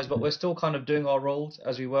normalized, but we're still kind of doing our roles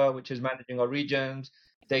as we were, which is managing our regions,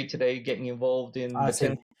 day to day, getting involved in the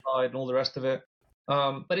clinical side and all the rest of it.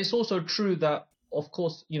 But it's also true that, of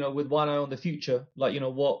course, with one eye on the future, like,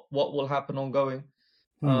 what will happen ongoing,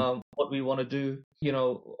 what we want to do.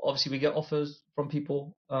 Obviously we get offers from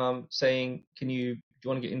people saying, do you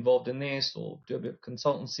want to get involved in this or do a bit of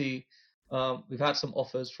consultancy? We've had some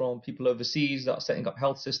offers from people overseas that are setting up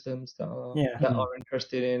health systems that are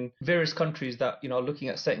interested in various countries that, are looking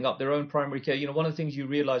at setting up their own primary care. One of the things you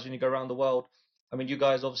realize when you go around the world, I mean, you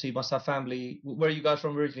guys obviously must have family. Where are you guys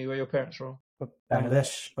from originally? Where are your parents from?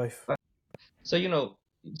 Bangladesh, both. So, you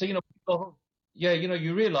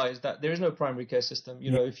realize that there is no primary care system.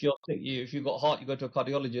 If you're sick, if you've got heart, you go to a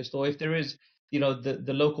cardiologist, or if there is, the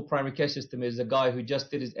local primary care system is a guy who just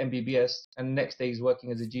did his MBBS and next day he's working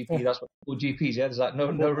as a GP. Yeah. That's what we call GPs. Yeah, there's like no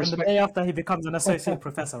respect. And the day after he becomes an associate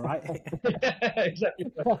professor, right? Exactly.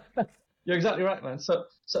 You're exactly right, man.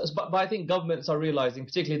 But I think governments are realizing,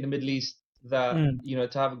 particularly in the Middle East, that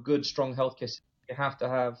to have a good, strong healthcare system, you have to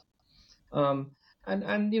have,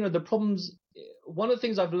 and the problems. One of the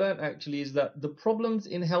things I've learned actually is that the problems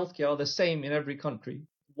in healthcare are the same in every country.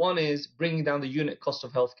 One is bringing down the unit cost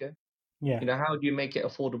of healthcare. Yeah. How do you make it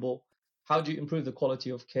affordable? How do you improve the quality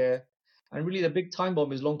of care? And really the big time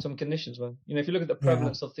bomb is long-term conditions, man. If you look at the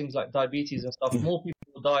prevalence of things like diabetes and stuff, more people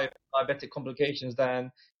will die of diabetic complications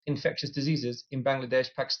than infectious diseases in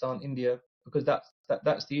Bangladesh, Pakistan, India, because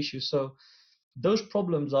that's the issue. So those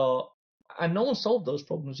problems are, and no one solved those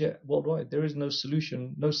problems yet worldwide. There is no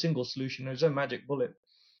solution, no single solution. There's no magic bullet.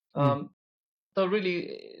 So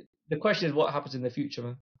really, the question is what happens in the future,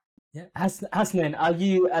 man. Yeah. Hasnain, are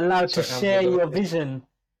you allowed to share your vision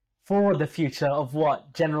for the future of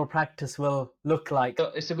what general practice will look like?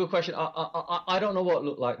 It's a good question. I don't know what it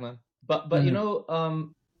looked like, man. But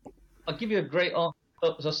I'll give you a great answer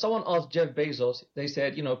So someone asked Jeff Bezos, they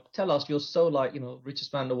said, tell us, you're so like,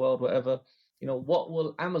 richest man in the world, whatever, what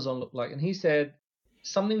will Amazon look like? And he said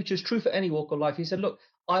something which is true for any walk of life. He said, look,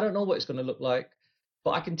 I don't know what it's going to look like,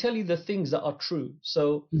 but I can tell you the things that are true.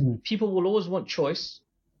 So people will always want choice.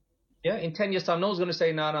 Yeah. In 10 years time, no one's going to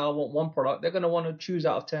say, no, I want one product. They're going to want to choose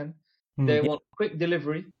out of 10. They want quick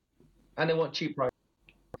delivery and they want cheap price.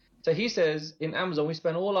 So he says in Amazon, we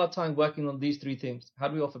spend all our time working on these three things. How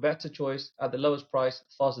do we offer better choice at the lowest price,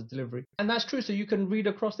 fastest delivery? And that's true. So you can read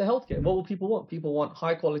across the healthcare. What will people want? People want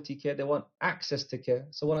high quality care. They want access to care.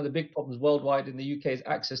 So one of the big problems worldwide in the UK is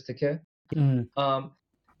access to care. And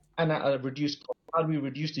at a reduced cost. How do we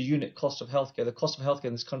reduce the unit cost of healthcare? The cost of healthcare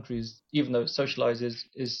in this country is, even though it's socialized,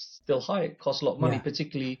 is still high. It costs a lot of money,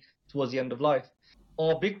 particularly towards the end of life.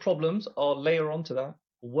 Our big problems are layer onto that.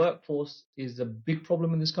 Workforce is a big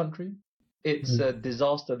problem in this country. It's a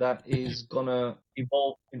disaster that is gonna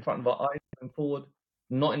evolve in front of our eyes going forward.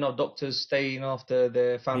 Not enough doctors staying after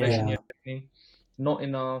their foundation year training. Not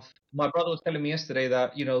enough. My brother was telling me yesterday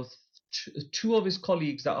that two of his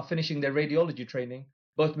colleagues that are finishing their radiology training,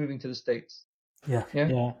 both moving to the States. We've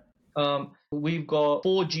got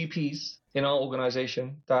 4 GPs in our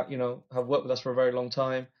organization that have worked with us for a very long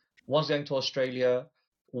time. One's going to Australia.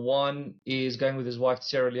 One is going with his wife to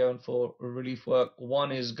Sierra Leone for relief work.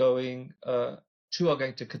 One is going, 2 are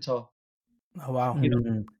going to Qatar. Oh, wow.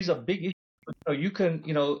 These are big issues. You can,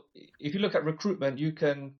 if you look at recruitment, you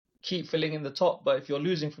can keep filling in the top, but if you're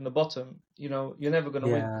losing from the bottom, you're never going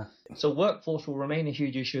to win. So workforce will remain a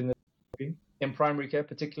huge issue in primary care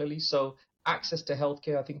particularly. So access to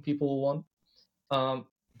healthcare, I think people will want.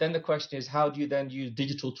 Then the question is, how do you then use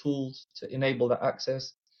digital tools to enable that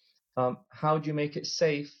access? How do you make it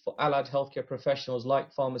safe for allied healthcare professionals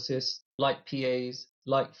like pharmacists, like PAs,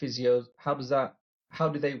 like physios? How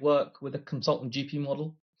do they work with a consultant GP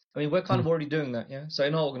model? I mean, we're kind of already doing that, yeah? So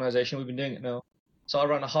in our organization, we've been doing it now. So I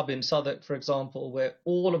run a hub in Southwark, for example, where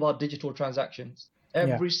all of our digital transactions,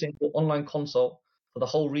 every single online consult for the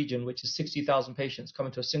whole region, which is 60,000 patients, come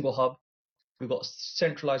into a single hub. We've got a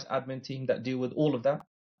centralized admin team that deal with all of that.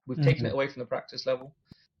 We've taken it away from the practice level.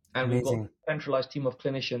 And we've got a centralized team of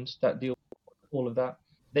clinicians that deal with all of that.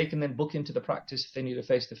 They can then book into the practice if they need a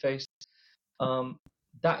face-to-face.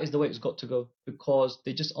 That is the way it's got to go, because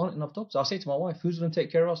there just aren't enough doctors. I say to my wife, who's going to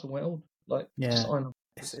take care of us when we're old? Just aren't enough.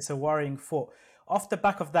 It's a worrying thought. Off the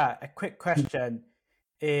back of that, a quick question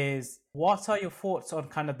is, what are your thoughts on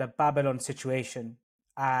kind of the Babylon situation,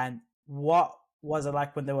 and what was it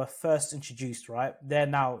like when they were first introduced, right?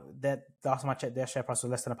 Last time I checked, their share price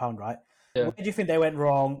was less than £1, right? Yeah. Where do you think they went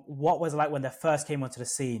wrong? What was it like when they first came onto the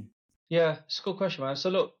scene? Yeah, it's a good question, man. So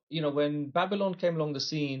look, when Babylon came along the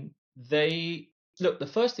scene, the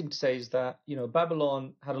first thing to say is that,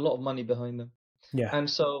 Babylon had a lot of money behind them. Yeah. And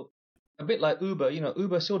so a bit like Uber,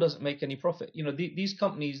 Uber still doesn't make any profit. These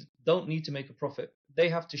companies don't need to make a profit. They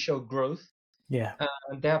have to show growth. Yeah.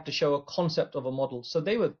 And they have to show a concept of a model. So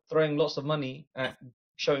they were throwing lots of money at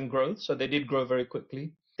showing growth. So they did grow very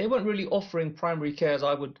quickly. They weren't really offering primary care as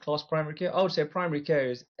I would class primary care. I would say primary care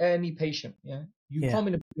is any patient. Yeah. You come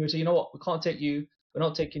in and say, you know what, we can't take you. We're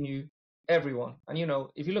not taking you. Everyone. And,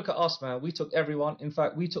 if you look at us, man, we took everyone. In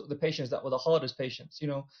fact, we took the patients that were the hardest patients,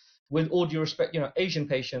 with all due respect, Asian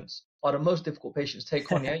patients are the most difficult patients to take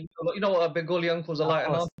on. Yeah. You know what our Bengali uncles are like.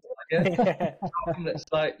 And it's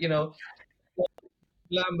like,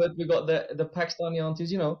 Lambert, we got the Pakistani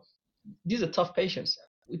aunties, these are tough patients.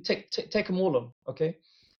 We take them all on, okay?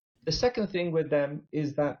 The second thing with them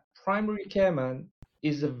is that primary care, man,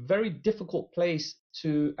 is a very difficult place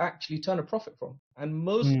to actually turn a profit from. And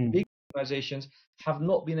most big organizations have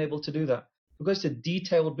not been able to do that because it's a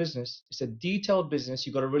detailed business. It's a detailed business.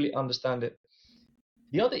 You've got to really understand it.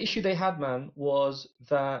 The other issue they had, man, was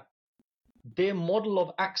that their model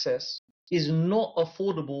of access is not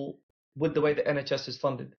affordable with the way the NHS is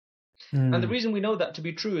funded. And the reason we know that to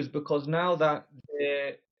be true is because now that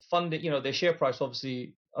they're funded, their share price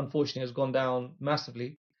obviously, unfortunately, has gone down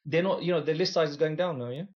massively. They're not, their list size is going down now,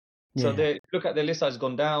 yeah? So they look at their list size has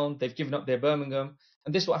gone down, they've given up their Birmingham.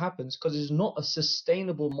 And this is what happens because it's not a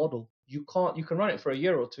sustainable model. You can run it for a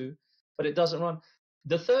year or two, but it doesn't run.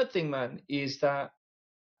 The third thing, man, is that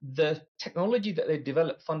the technology that they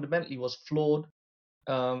developed fundamentally was flawed.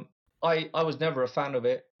 I was never a fan of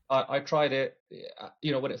it. I tried it,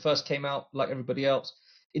 when it first came out, like everybody else.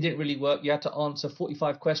 It didn't really work. You had to answer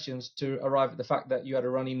 45 questions to arrive at the fact that you had a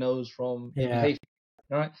runny nose from hay.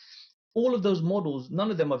 All right. All of those models,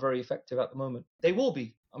 none of them are very effective at the moment. They will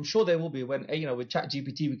be. I'm sure they will be when, with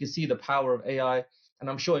ChatGPT, we can see the power of AI. And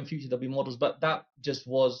I'm sure in future there'll be models, but that just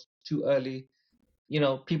was too early.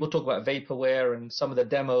 People talk about vaporware and some of the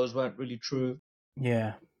demos weren't really true.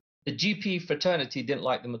 Yeah. The GP fraternity didn't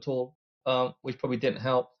like them at all, which probably didn't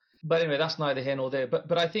help. But anyway, that's neither here nor there.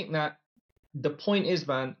 But I think that the point is,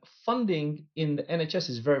 man, funding in the NHS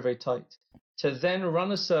is very, very tight. To then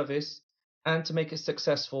run a service and to make it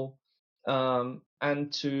successful,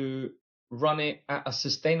 and to run it at a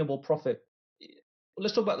sustainable profit.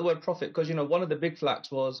 Let's talk about the word profit, because one of the big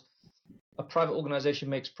flags was a private organization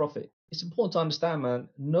makes profit. It's important to understand, man,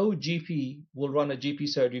 no GP will run a GP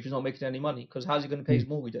surgery if he's not making any money, because how's he going to pay his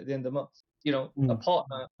mortgage at the end of the month? A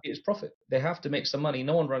partner is profit. They have to make some money.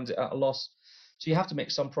 No one runs it at a loss. So you have to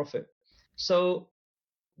make some profit. So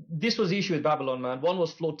this was the issue with Babylon, man. One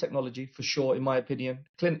was flawed technology, for sure, in my opinion.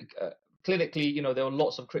 Clinically, there were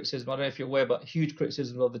lots of criticism. I don't know if you're aware, but huge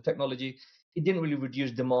criticism of the technology. It didn't really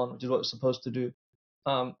reduce demand, which is what it's supposed to do.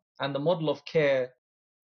 And the model of care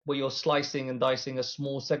where you're slicing and dicing a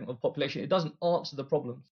small segment of population, it doesn't answer the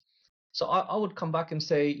problems. So I would come back and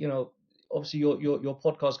say, obviously your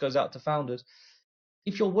podcast goes out to founders.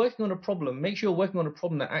 If you're working on a problem, make sure you're working on a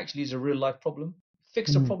problem that actually is a real life problem.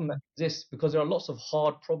 Fix a problem that exists, because there are lots of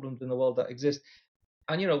hard problems in the world that exist.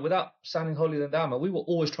 And without sounding holier than thou, we were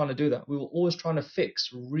always trying to do that. We were always trying to fix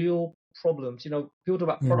real problems. People talk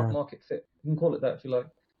about product market fit. You can call it that if you like.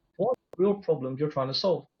 What real problems you're trying to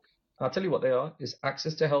solve? I'll tell you what they are: is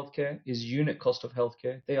access to healthcare, is unit cost of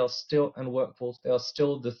healthcare. They are still, and workforce. They are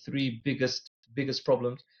still the three biggest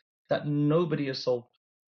problems that nobody has solved.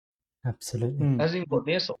 Absolutely. Hasn't even got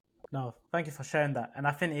near solved. No, thank you for sharing that. And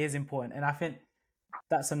I think it is important. And I think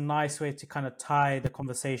that's a nice way to kind of tie the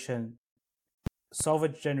conversation, solve a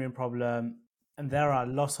genuine problem. And there are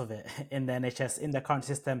lots of it in the NHS, in the current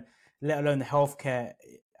system, let alone the healthcare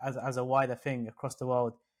as a wider thing across the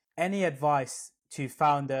world. Any advice to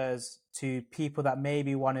founders, to people that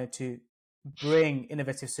maybe wanted to bring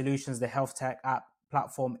innovative solutions, the health tech app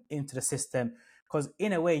platform into the system? Because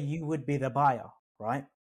in a way, you would be the buyer, right?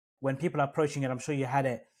 When people are approaching it, I'm sure you had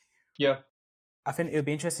it. Yeah. I think it would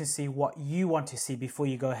be interesting to see what you want to see before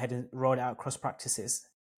you go ahead and roll it out across practices.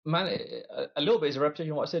 Man, a little bit is a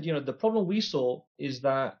repetition of what I said. The problem we saw is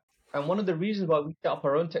that, and one of the reasons why we set up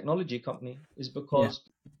our own technology company is because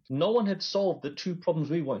no one had solved the two problems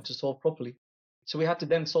we wanted to solve properly. So we had to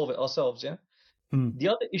then solve it ourselves, yeah? The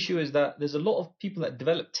other issue is that there's a lot of people that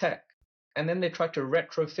develop tech, and then they try to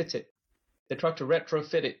retrofit it. They try to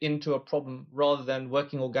retrofit it into a problem rather than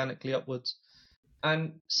working organically upwards.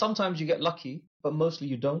 And sometimes you get lucky, but mostly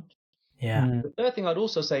you don't. Yeah. The third thing I'd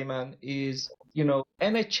also say, man, is,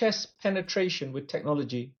 NHS penetration with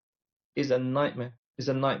technology is a nightmare.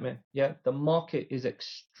 Yeah. The market is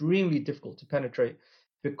extremely difficult to penetrate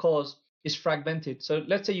because it's fragmented. So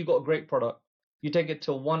let's say you got a great product. You take it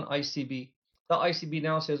to one ICB. That ICB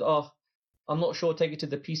now says, oh, I'm not sure, take it to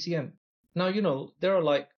the PCN. Now, there are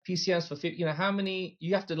like PCNs for, how many,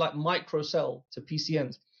 you have to like microcell to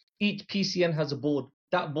PCNs. Each PCN has a board.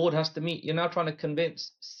 That board has to meet. You're now trying to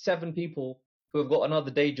convince 7 people who have got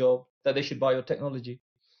another day job that they should buy your technology.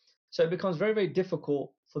 So it becomes very, very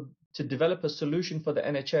difficult to develop a solution for the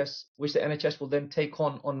NHS, which the NHS will then take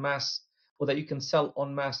on en masse, or that you can sell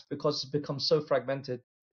en masse, because it's become so fragmented.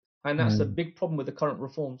 And that's a big problem with the current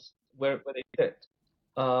reforms, where they fit.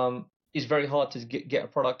 It's very hard to get a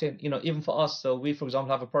product in. Even for us, so we, for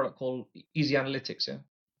example, have a product called Easy Analytics,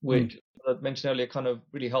 which I mentioned earlier kind of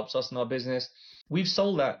really helps us in our business. We've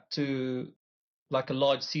sold that to like a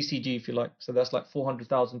large CCG, if you like. So that's like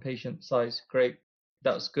 400,000 patient size. Great.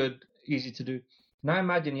 That's good. Easy to do. Now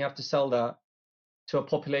imagine you have to sell that to a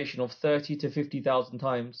population of 30 to 50,000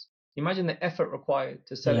 times. Imagine the effort required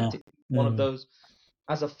to sell it to one of those.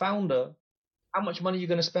 As a founder, how much money are you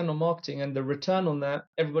going to spend on marketing, and the return on that?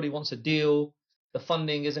 Everybody wants a deal. The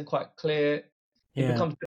funding isn't quite clear. It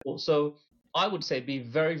becomes difficult. So I would say be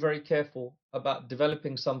very, very careful about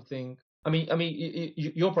developing something. I mean,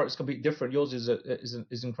 your product is completely different. Yours is an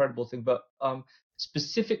incredible thing, but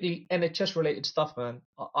specifically NHS related stuff, man,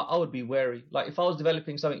 I would be wary. Like if I was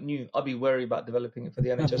developing something new, I'd be wary about developing it for the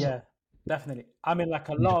NHS. Yeah, definitely. I mean, like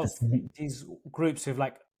a lot of these groups with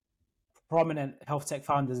like prominent health tech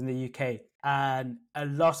founders in the UK, and a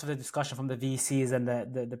lot of the discussion from the VCs and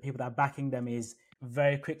the people that are backing them is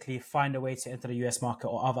very quickly find a way to enter the US market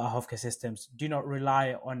or other healthcare systems. Do not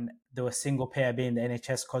rely on the single payer being the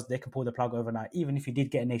NHS, because they can pull the plug overnight, even if you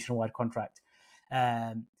did get a nationwide contract.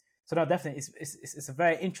 So no, definitely, it's a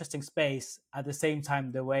very interesting space. At the same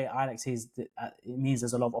time, the way Alex sees it means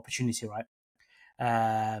there's a lot of opportunity,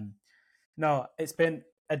 right? No, it's been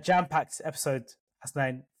a jam-packed episode,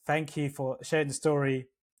 Hasnain. Thank you for sharing the story.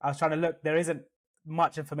 I was trying to look. There isn't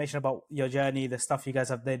much information about your journey, the stuff you guys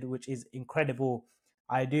have did, which is incredible.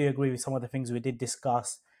 I do agree with some of the things we did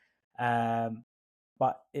discuss. But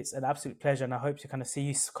but it's an absolute pleasure, and I hope to kind of see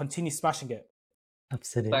you continue smashing it.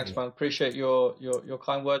 Absolutely. Thanks, man. Appreciate your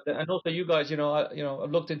kind words, and also you guys.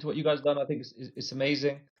 I've looked into what you guys done. I think it's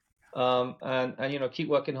amazing. And keep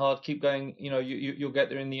working hard, keep going. You'll get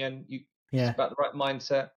there in the end. It's about the right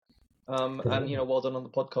mindset. And well done on the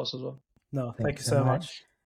podcast as well. No, thank you so much.